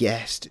as a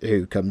guest,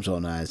 who comes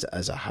on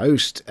as a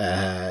host.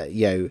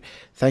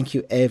 Thank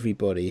you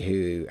everybody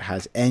who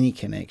has any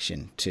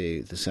connection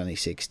to the Sunny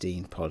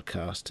 16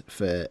 podcast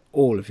for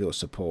all of your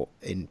support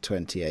in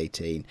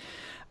 2018.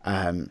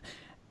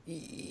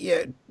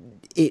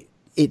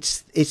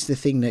 It's the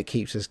thing that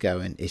keeps us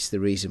going. It's the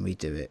reason we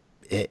do it.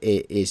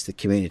 It is the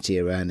community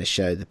around the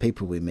show, the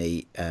people we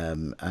meet,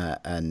 and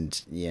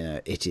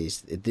it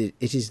is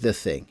the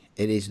thing.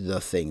 It is the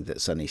thing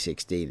that Sunny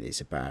 16 is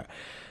about.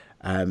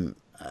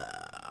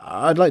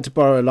 I'd like to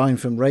borrow a line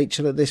from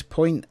Rachel at this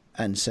point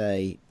and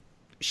say,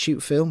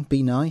 shoot film,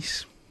 be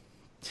nice.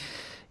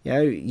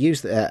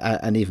 Use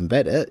and even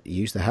better,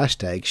 use the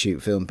hashtag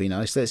shoot film be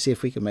nice. Let's see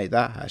if we can make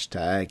that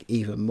hashtag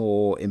even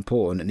more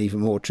important and even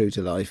more true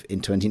to life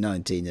in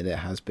 2019 than it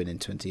has been in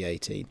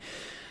 2018.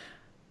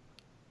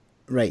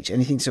 Rach,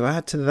 anything to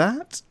add to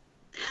that?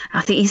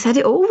 I think you said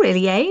it all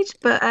really, Age.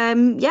 But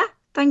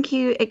thank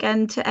you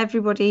again to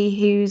everybody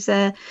who's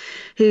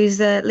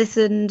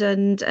listened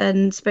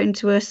and spoken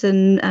to us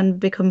and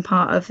become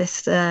part of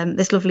this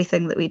this lovely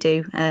thing that we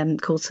do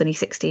called Sunny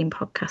 16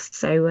 podcast.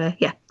 So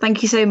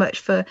thank you so much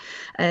for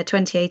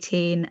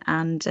 2018,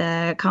 and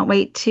can't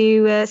wait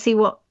to see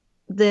what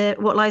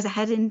lies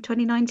ahead in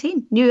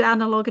 2019. New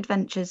analog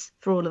adventures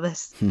for all of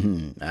us.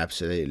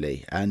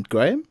 Absolutely. And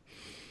Graham?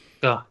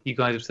 Oh, you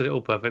guys have said it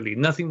all perfectly.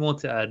 Nothing more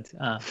to add.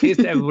 Here's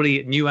to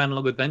everybody. New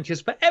analog adventures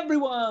for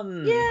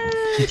everyone. Yeah,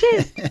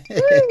 cheers.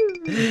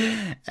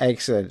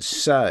 Excellent.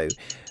 So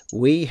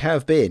we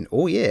have been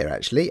all year,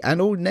 actually,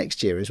 and all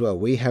next year as well.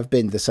 We have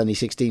been the Sunny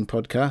 16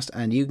 podcast,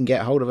 and you can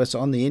get hold of us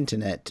on the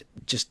internet.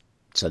 Just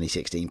Sunny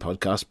 16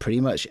 podcast,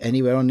 pretty much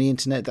anywhere on the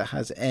internet that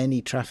has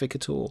any traffic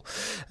at all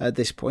at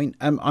this point.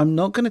 I'm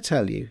not going to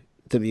tell you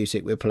the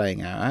music we're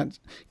playing out at,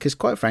 because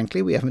quite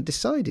frankly we haven't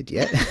decided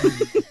yet.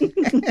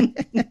 It'll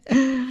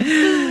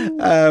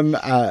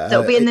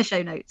be in the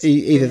show notes.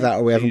 Either that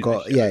or we haven't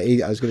got.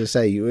 I was going to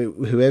say,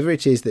 whoever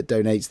it is that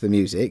donates the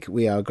music,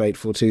 we are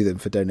grateful to them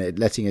for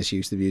letting us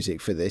use the music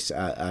for this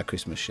our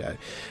Christmas show.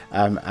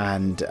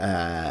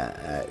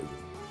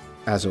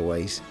 As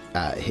always,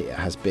 it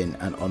has been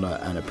an honour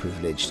and a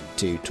privilege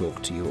to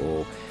talk to you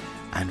all,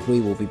 and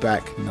we will be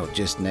back not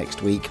just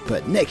next week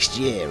but next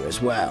year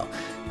as well.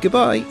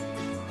 Goodbye.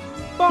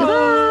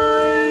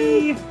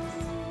 Bye.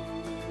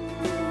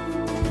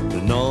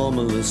 The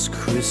normalest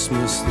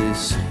Christmas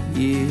this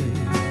year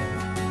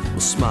will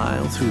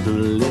smile through the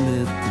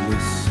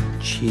limitless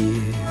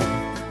cheer.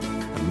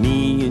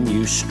 Me and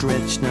you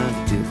stretch, not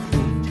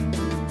deplete,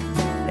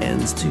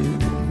 ends to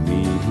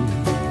me.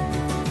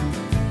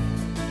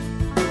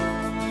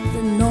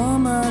 The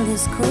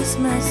normalest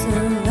Christmas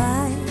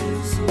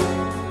arrives.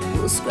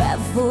 We'll scrap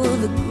for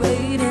the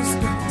greatest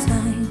of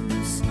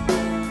times.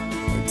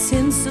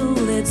 Tinsel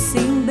that's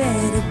seen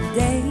better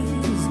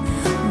days,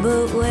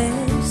 but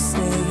we're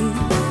safe.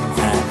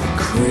 At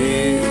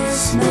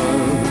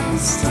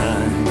Christmas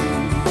time,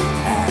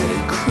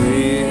 at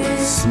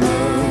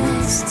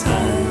Christmas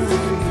time,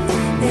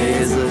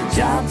 there's a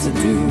job to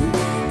do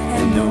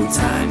and no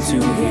time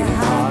to hear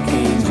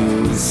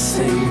archangels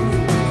sing.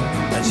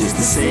 Just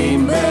the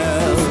same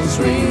bells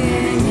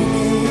ringing.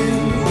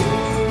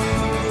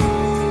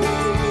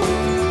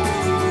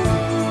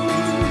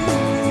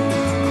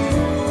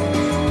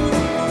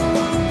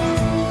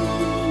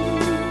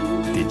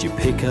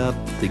 Pick up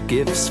the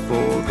gifts for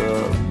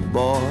the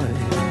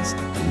boys,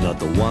 not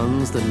the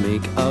ones that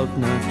make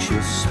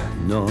obnoxious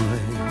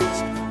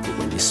noise. But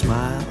when you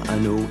smile, I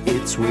know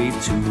it's way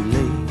too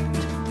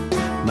late.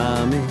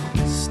 My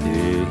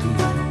mistake.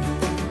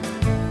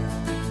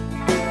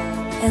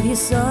 Have you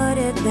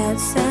sorted that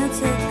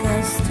Santa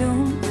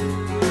costume?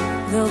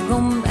 They'll go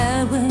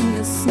mad when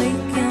you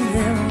sneak in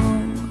their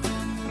room.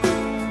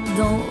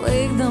 Don't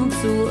wake them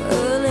too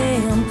early,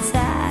 I'm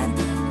tired,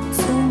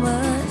 too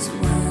much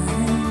wine.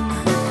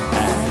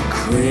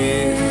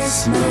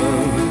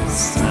 Christmas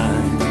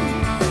time,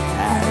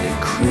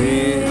 at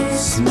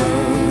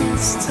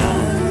Christmas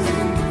time,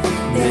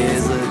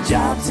 there's a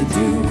job to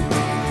do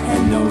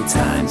and no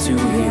time to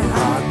hear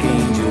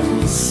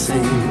archangels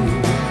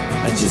sing.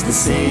 Just the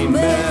same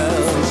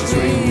bells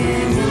ringing.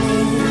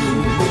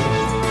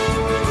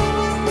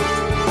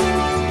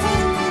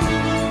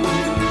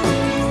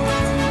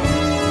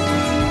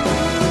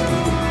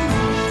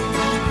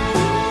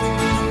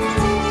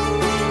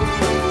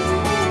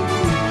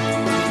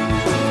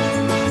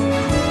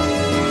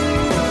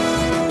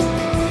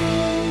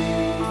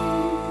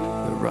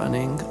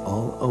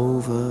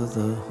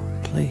 The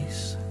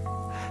place.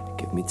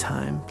 Give me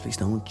time, please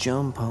don't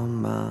jump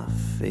on my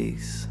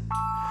face.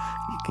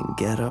 You can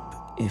get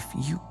up if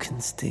you can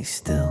stay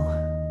still.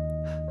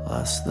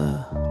 Lost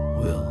the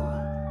will.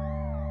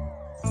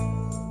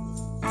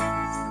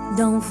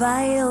 Don't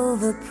fight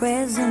over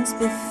presents,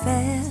 be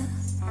fair.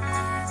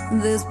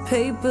 There's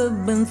paper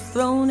been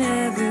thrown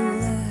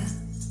everywhere.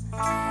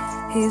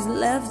 He's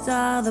left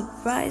all the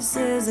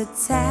prices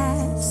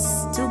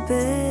attached.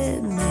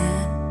 Stupid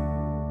man.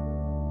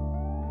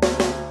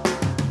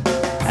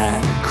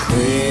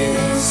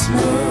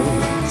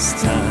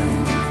 Christmas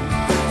time,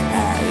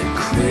 at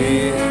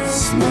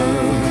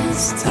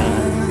Christmas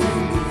time,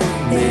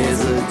 there's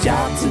a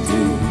job to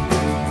do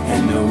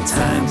and no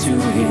time to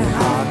hear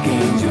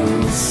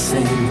archangels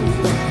sing.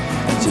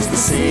 Just the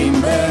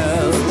same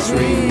bells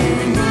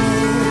ringing,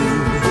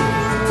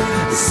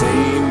 the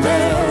same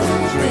bells.